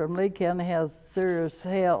lady from Lee County has serious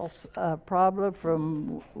health problem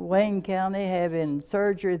from Wayne County, having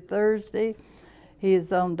surgery Thursday. He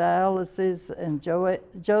is on dialysis, and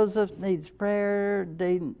Joseph needs prayer.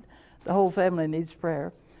 The whole family needs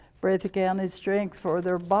prayer. Breathitt County, strength for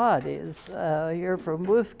their bodies. Here from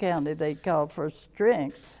Wolf County, they call for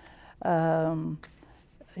strength.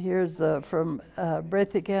 Here's from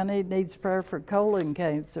Breathitt County, needs prayer for colon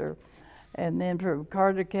cancer. And then from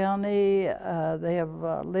Carter County, they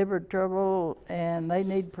have liver trouble and they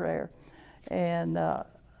need prayer. And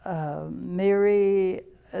Mary,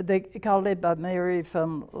 they called it by Mary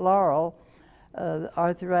from Laurel,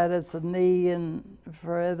 arthritis of knee and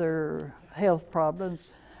for other health problems.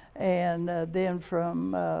 And then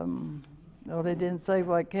from, well, they didn't say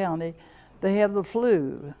what county, they have the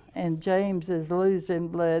flu, and James is losing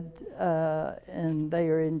blood, and they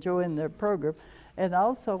are enjoying their program. And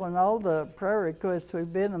also in all the prayer requests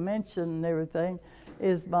we've been mentioning and everything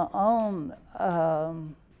is my own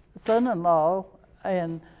son-in-law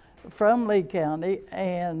and from Lee County,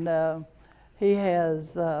 and he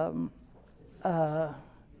has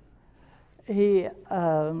he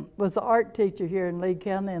was an art teacher here in Lee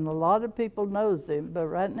County, and a lot of people knows him, but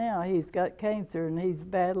right now he's got cancer and he's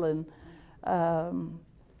battling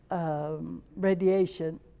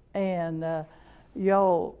radiation. And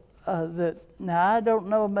y'all, now I don't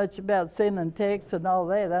know much about sending texts and all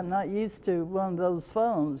that. I'm not used to one of those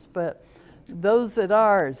phones, but those that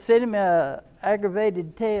are, send him a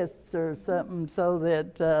aggravated test or something so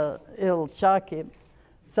that it'll shock him.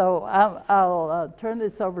 So I'll turn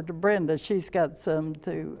this over to Brenda. She's got some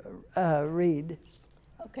to read.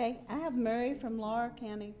 Okay, I have Mary from Laura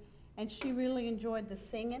County, and she really enjoyed the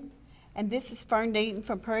singing. And this is Fern Deaton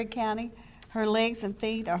from Perry County. Her legs and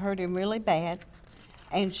feet are hurting really bad,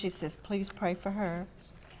 and she says, please pray for her.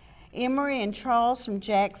 Emery and Charles from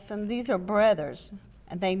Jackson, these are brothers,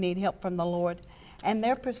 and they need help from the Lord. And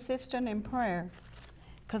they're persistent in prayer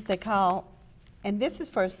because they call, and this is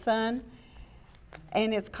for a son,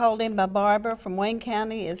 and it's called in by Barbara from Wayne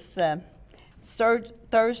County. It's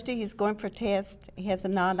Thursday. He's going for a test. He has a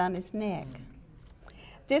knot on his neck.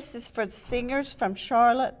 This is for singers from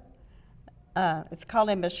Charlotte. It's called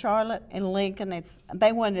in by Charlotte and Lincoln.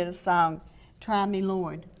 They wanted a song, Try Me,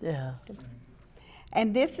 Lord. Yeah.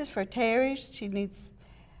 And this is for Terry. She needs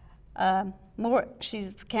more.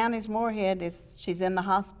 She's the county's Moorhead. She's in the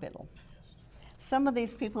hospital. Some of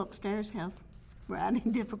these people upstairs have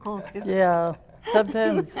writing difficulties. Yeah.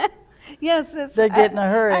 Sometimes yes, they get in a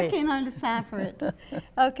hurry. I can't hardly decipher it.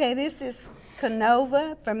 Okay, this is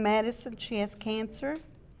Canova from Madison. She has cancer.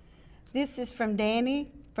 This is from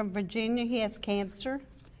Danny from Virginia. He has cancer.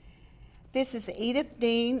 This is Edith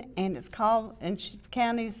Dean, and it's called, and she's the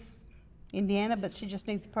county's Indiana, but she just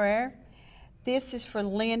needs prayer. This is for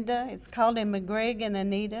Linda. It's called in McGregor and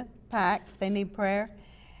Anita Pike. They need prayer.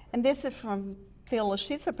 And this is from Phyllis.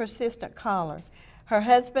 She's a persistent caller. Her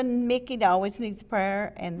husband, Mickey, always needs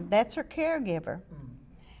prayer, and that's her caregiver.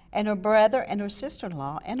 And her brother and her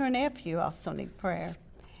sister-in-law and her nephew also need prayer.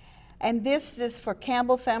 And this is for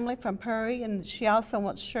Campbell family from Perry, and she also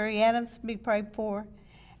wants Sherry Adams to be prayed for.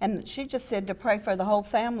 And she just said to pray for the whole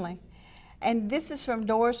family. And this is from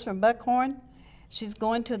Doris from Buckhorn. She's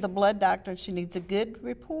going to the blood doctor, and she needs a good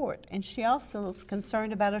report. And she also is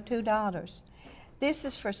concerned about her 2 daughters. This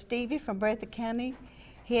is for Stevie from Breathitt County.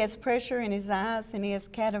 He has pressure in his eyes, and he has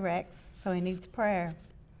cataracts, so he needs prayer.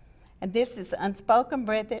 And this is unspoken.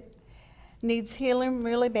 Breathitt needs healing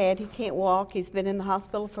really bad. He can't walk. He's been in the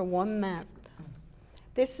hospital for 1 month.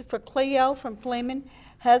 This is for Cleo from Fleming.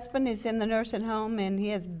 Husband is in the nursing home, and he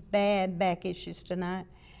has bad back issues tonight.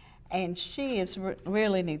 And she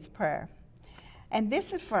really needs prayer. And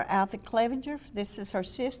this is for Alfie Clevenger. This is her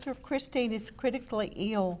sister. Christine is critically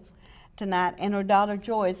ill tonight, and her daughter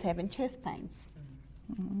Joy is having chest pains.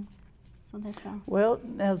 Mm-hmm. So that's all. Well,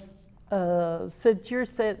 now, since you're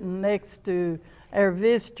sitting next to our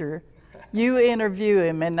visitor, you interview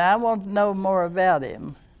him, and I want to know more about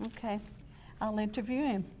him. Okay, I'll interview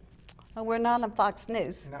him. Oh, we're not on Fox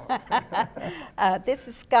News. No. This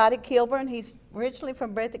is Scotty Kilburn. He's originally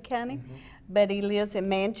from Breathitt County, but he lives in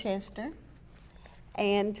Manchester.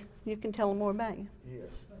 And you can tell him more about you.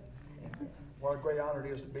 Yes. What a great honor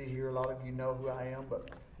it is to be here. A lot of you know who I am, but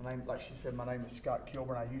my name, like she said, my name is Scott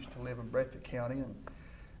Kilburn. I used to live in Breathitt County,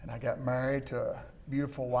 and I got married to a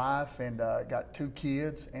beautiful wife and got 2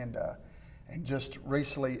 kids, and just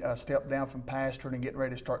recently stepped down from pastoring and getting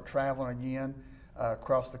ready to start traveling again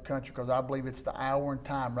across the country, because I believe it's the hour and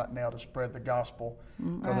time right now to spread the gospel,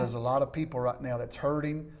 because there's a lot of people right now that's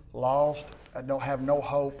hurting, lost, don't have no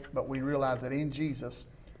hope, but we realize that in Jesus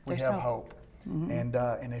we have hope. And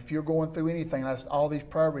if you're going through anything, that's all these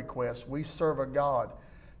prayer requests, we serve a God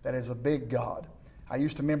that is a big God. I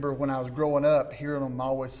used to remember when I was growing up hearing them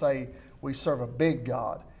always say, we serve a big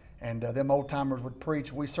God. And them old timers would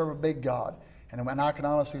preach, we serve a big God. And I can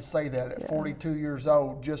honestly say that at 42 years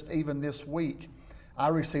old, just even this week, I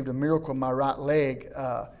received a miracle in my right leg,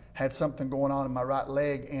 had something going on in my right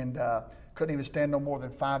leg, and couldn't even stand no more than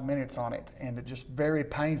 5 minutes on it. And it just very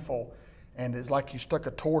painful. And it's like you stuck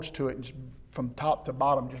a torch to it and just from top to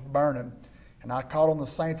bottom, just burning. And I called on the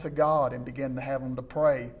saints of God and began to have them to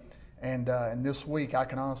pray. And this week, I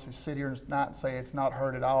can honestly sit here tonight and say it's not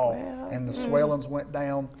hurt at all. Well, and the swellings went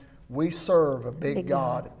down. We serve a big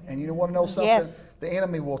God. And you want to know something? Yes. The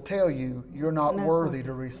enemy will tell you you're not worthy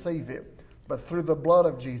to receive it. But through the blood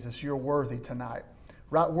of Jesus, you're worthy tonight.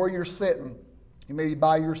 Right where you're sitting, you may be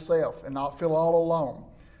by yourself and not feel all alone.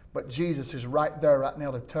 but Jesus is right there right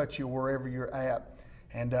now to touch you wherever you're at.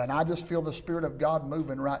 And I just feel the Spirit of God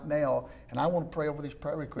moving right now. And I want to pray over these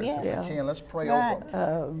prayer requests if Yes. you can. Let's pray Right. over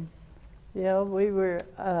them. Yeah, we were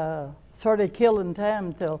sort of killing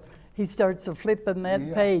time till he starts to flipping that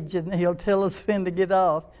Yeah. page and he'll tell us when to get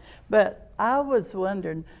off. But I was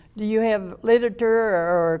wondering, do you have literature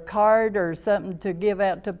or a card or something to give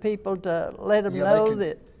out to people to let them Yeah, know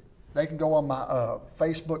that? They can go on my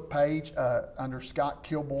Facebook page under Scott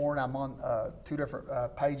Kilborn. I'm on 2 different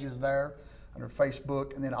pages there under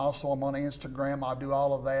Facebook, and then also I'm on Instagram. I do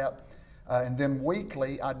all of that. And then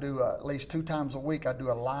weekly, I do at least 2 times a week, I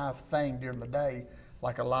do a live thing during the day,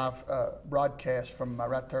 like a live broadcast from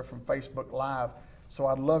right there from Facebook Live. So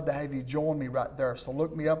I'd love to have you join me right there. So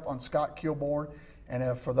look me up on Scott Kilborn.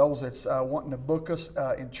 And for those that's wanting to book us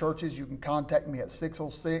in churches, you can contact me at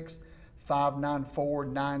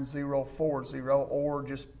 606-594-9040 or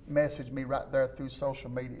just message me right there through social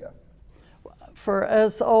media. For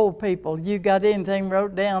us old people, you got anything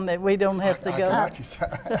wrote down that we don't have to I go? got you, sir.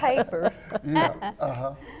 Paper.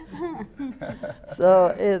 Yeah,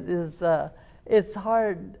 So it is, it's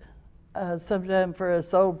hard sometimes for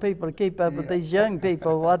us old people to keep up with Yeah. these young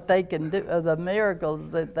people, what they can do, the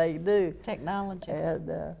miracles that they do. Technology. And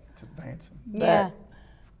it's advancing. Yeah.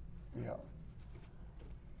 Yeah.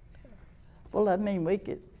 well, I mean, we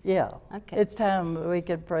could, yeah. Okay. It's time we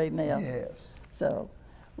could pray now. Yes. So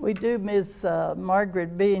we do miss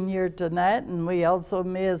Margaret being here tonight, and we also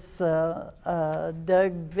miss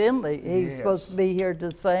Doug Finley. He's supposed to Yes. be here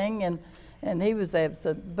to sing, and he was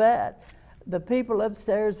absent. But the people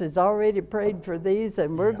upstairs has already prayed for these,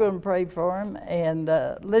 and we're Yeah. going to pray for them. And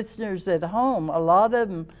listeners at home, a lot of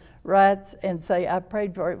them writes and say, I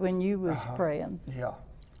prayed for it when you was praying. Yeah.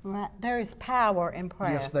 Right. There is power in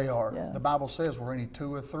prayer. Yes, they are. Yeah. The Bible says where any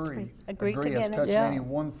 2 or 3 Agree as together. touching Yeah. any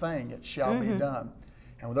one thing, it shall be done.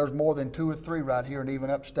 And there's more than 2 or 3 right here, and even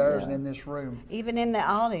upstairs and in this room. Even in the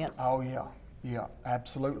audience. Oh yeah, yeah,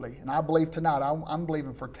 absolutely. And I believe tonight, I'm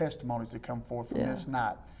believing for testimonies to come forth from Yeah. this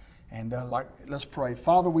night. And let's pray.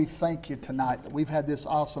 Father, we thank you tonight that we've had this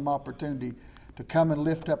awesome opportunity to come and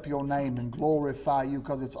lift up your name and glorify you,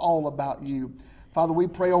 because it's all about you. Father, we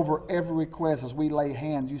pray over every request as we lay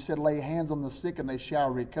hands. You said lay hands on the sick and they shall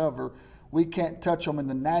recover. We can't touch them in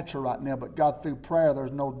the natural right now, but God, through prayer,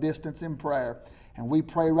 there's no distance in prayer. And we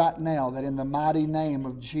pray right now that in the mighty name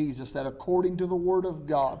of Jesus, that according to the word of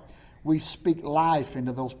God, we speak life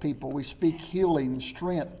into those people. We speak healing and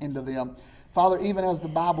strength into them. Father, even as the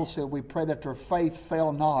Bible said, we pray that their faith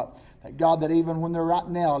fail not. That God, that even when they're right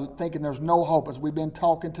now thinking there's no hope, as we've been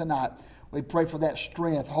talking tonight, we pray for that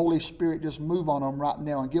strength. Holy Spirit, just move on them right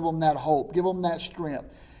now and give them that hope. Give them that strength.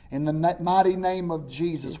 In the mighty name of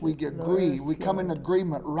Jesus, we agree. We come in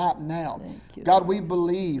agreement right now. God, we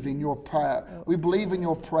believe in your prayer. We believe in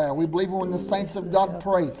your prayer. We believe when the saints of God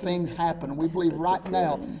pray, things happen. We believe right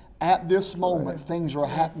now, at this moment, things are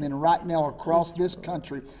happening right now across this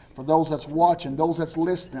country for those that's watching, those that's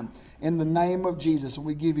listening. In the name of Jesus,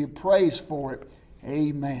 we give you praise for it.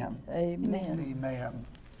 Amen. Amen. Amen.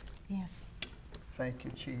 Yes. Thank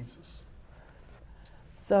you, Jesus.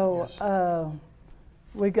 So Yes.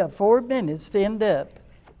 we got 4 minutes to end up.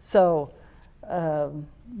 So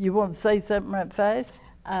you want to say something right fast?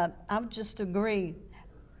 I would just agree.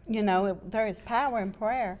 You know, there is power in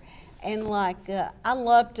prayer. And like, I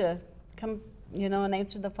love to come, you know, and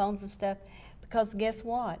answer the phones and stuff, because guess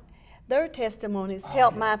what? Their testimonies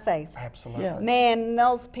help my faith. Absolutely. Yeah. Man,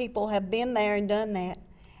 those people have been there and done that.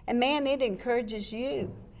 And man, it encourages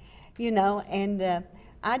you, you know, and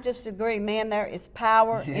I just agree, man, there is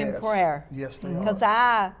power in Yes. prayer. Yes, there Because are.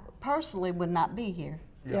 I personally would not be here,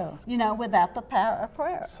 Yeah. you know, without the power of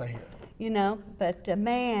prayer. Say it. You know, but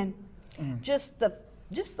man, just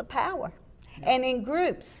the power. And in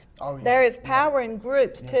groups. Oh, yeah. There is power in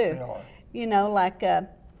groups Yes, too. there are. You know, like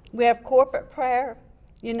we have corporate prayer,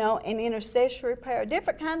 you know, and intercessory prayer,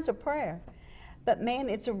 different kinds of prayer. But man,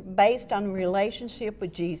 it's based on a relationship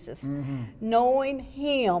with Jesus. Knowing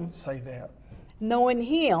Him, Say that. knowing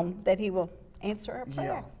Him that He will answer our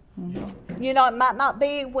prayer. Yeah. You know, it might not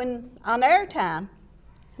be when on our time,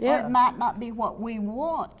 or Yeah. it might not be what we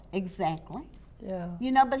want exactly. Yeah.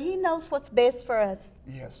 You know, but He knows what's best for us.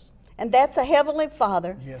 Yes. And that's a Heavenly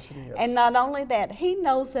Father. Yes, it is. And not only that, He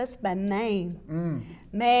knows us by name.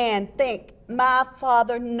 Man, think, my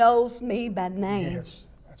Father knows me by name. Yes.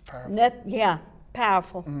 That's powerful. Yeah,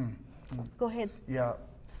 powerful. Go ahead. Yeah.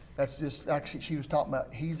 That's just, actually, she was talking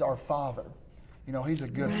about He's our Father. You know, He's a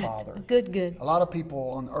good Father. Good. A lot of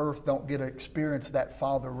people on earth don't get to experience that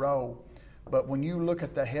Father role. But when you look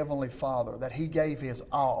at the Heavenly Father, that He gave His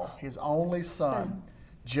all, His only Son,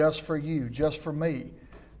 just for you, just for me,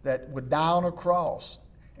 that would die on a cross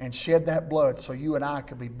and shed that blood so you and I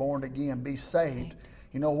could be born again, be saved.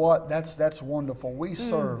 You know what? That's wonderful. We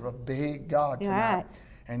serve a big God tonight. Right.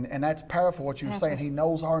 And that's powerful what you were saying. He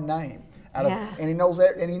knows our name. Yeah. And he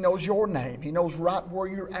knows your name. He knows right where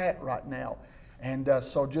you're at right now. And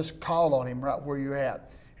so just call on him right where you're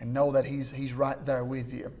at and know that he's right there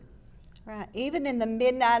with you. Right. Even in the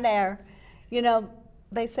midnight hour, you know,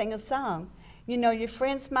 they sing a song. You know, your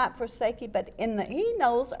friends might forsake you, but he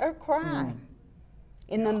knows our cry.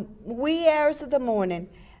 In the wee hours of the morning,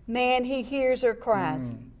 man, he hears our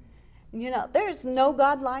cries. You know, there's no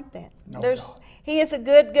God like that. No God. He is a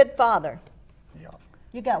good, good Father. Yeah.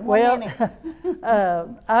 You got 1 minute.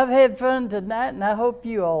 I've had fun tonight, and I hope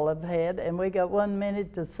you all have had. And we got 1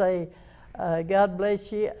 minute to say, God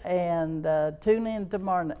bless you, and tune in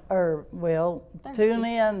tomorrow. Tune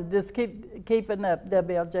in. Just keep keeping up,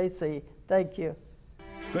 WLJC. Thank you.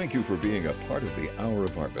 Thank you for being a part of the Hour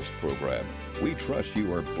of Harvest program. We trust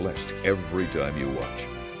you are blessed every time you watch.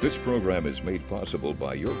 This program is made possible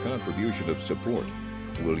by your contribution of support.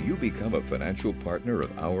 Will you become a financial partner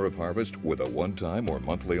of Hour of Harvest with a one-time or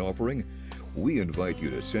monthly offering? We invite you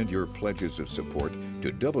to send your pledges of support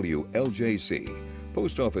to WLJC,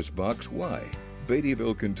 Post Office Box Y,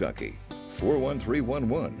 Beattyville, Kentucky,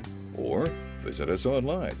 41311, or visit us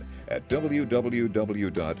online at www.wljc.com.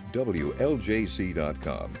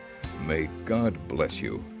 May God bless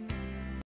you.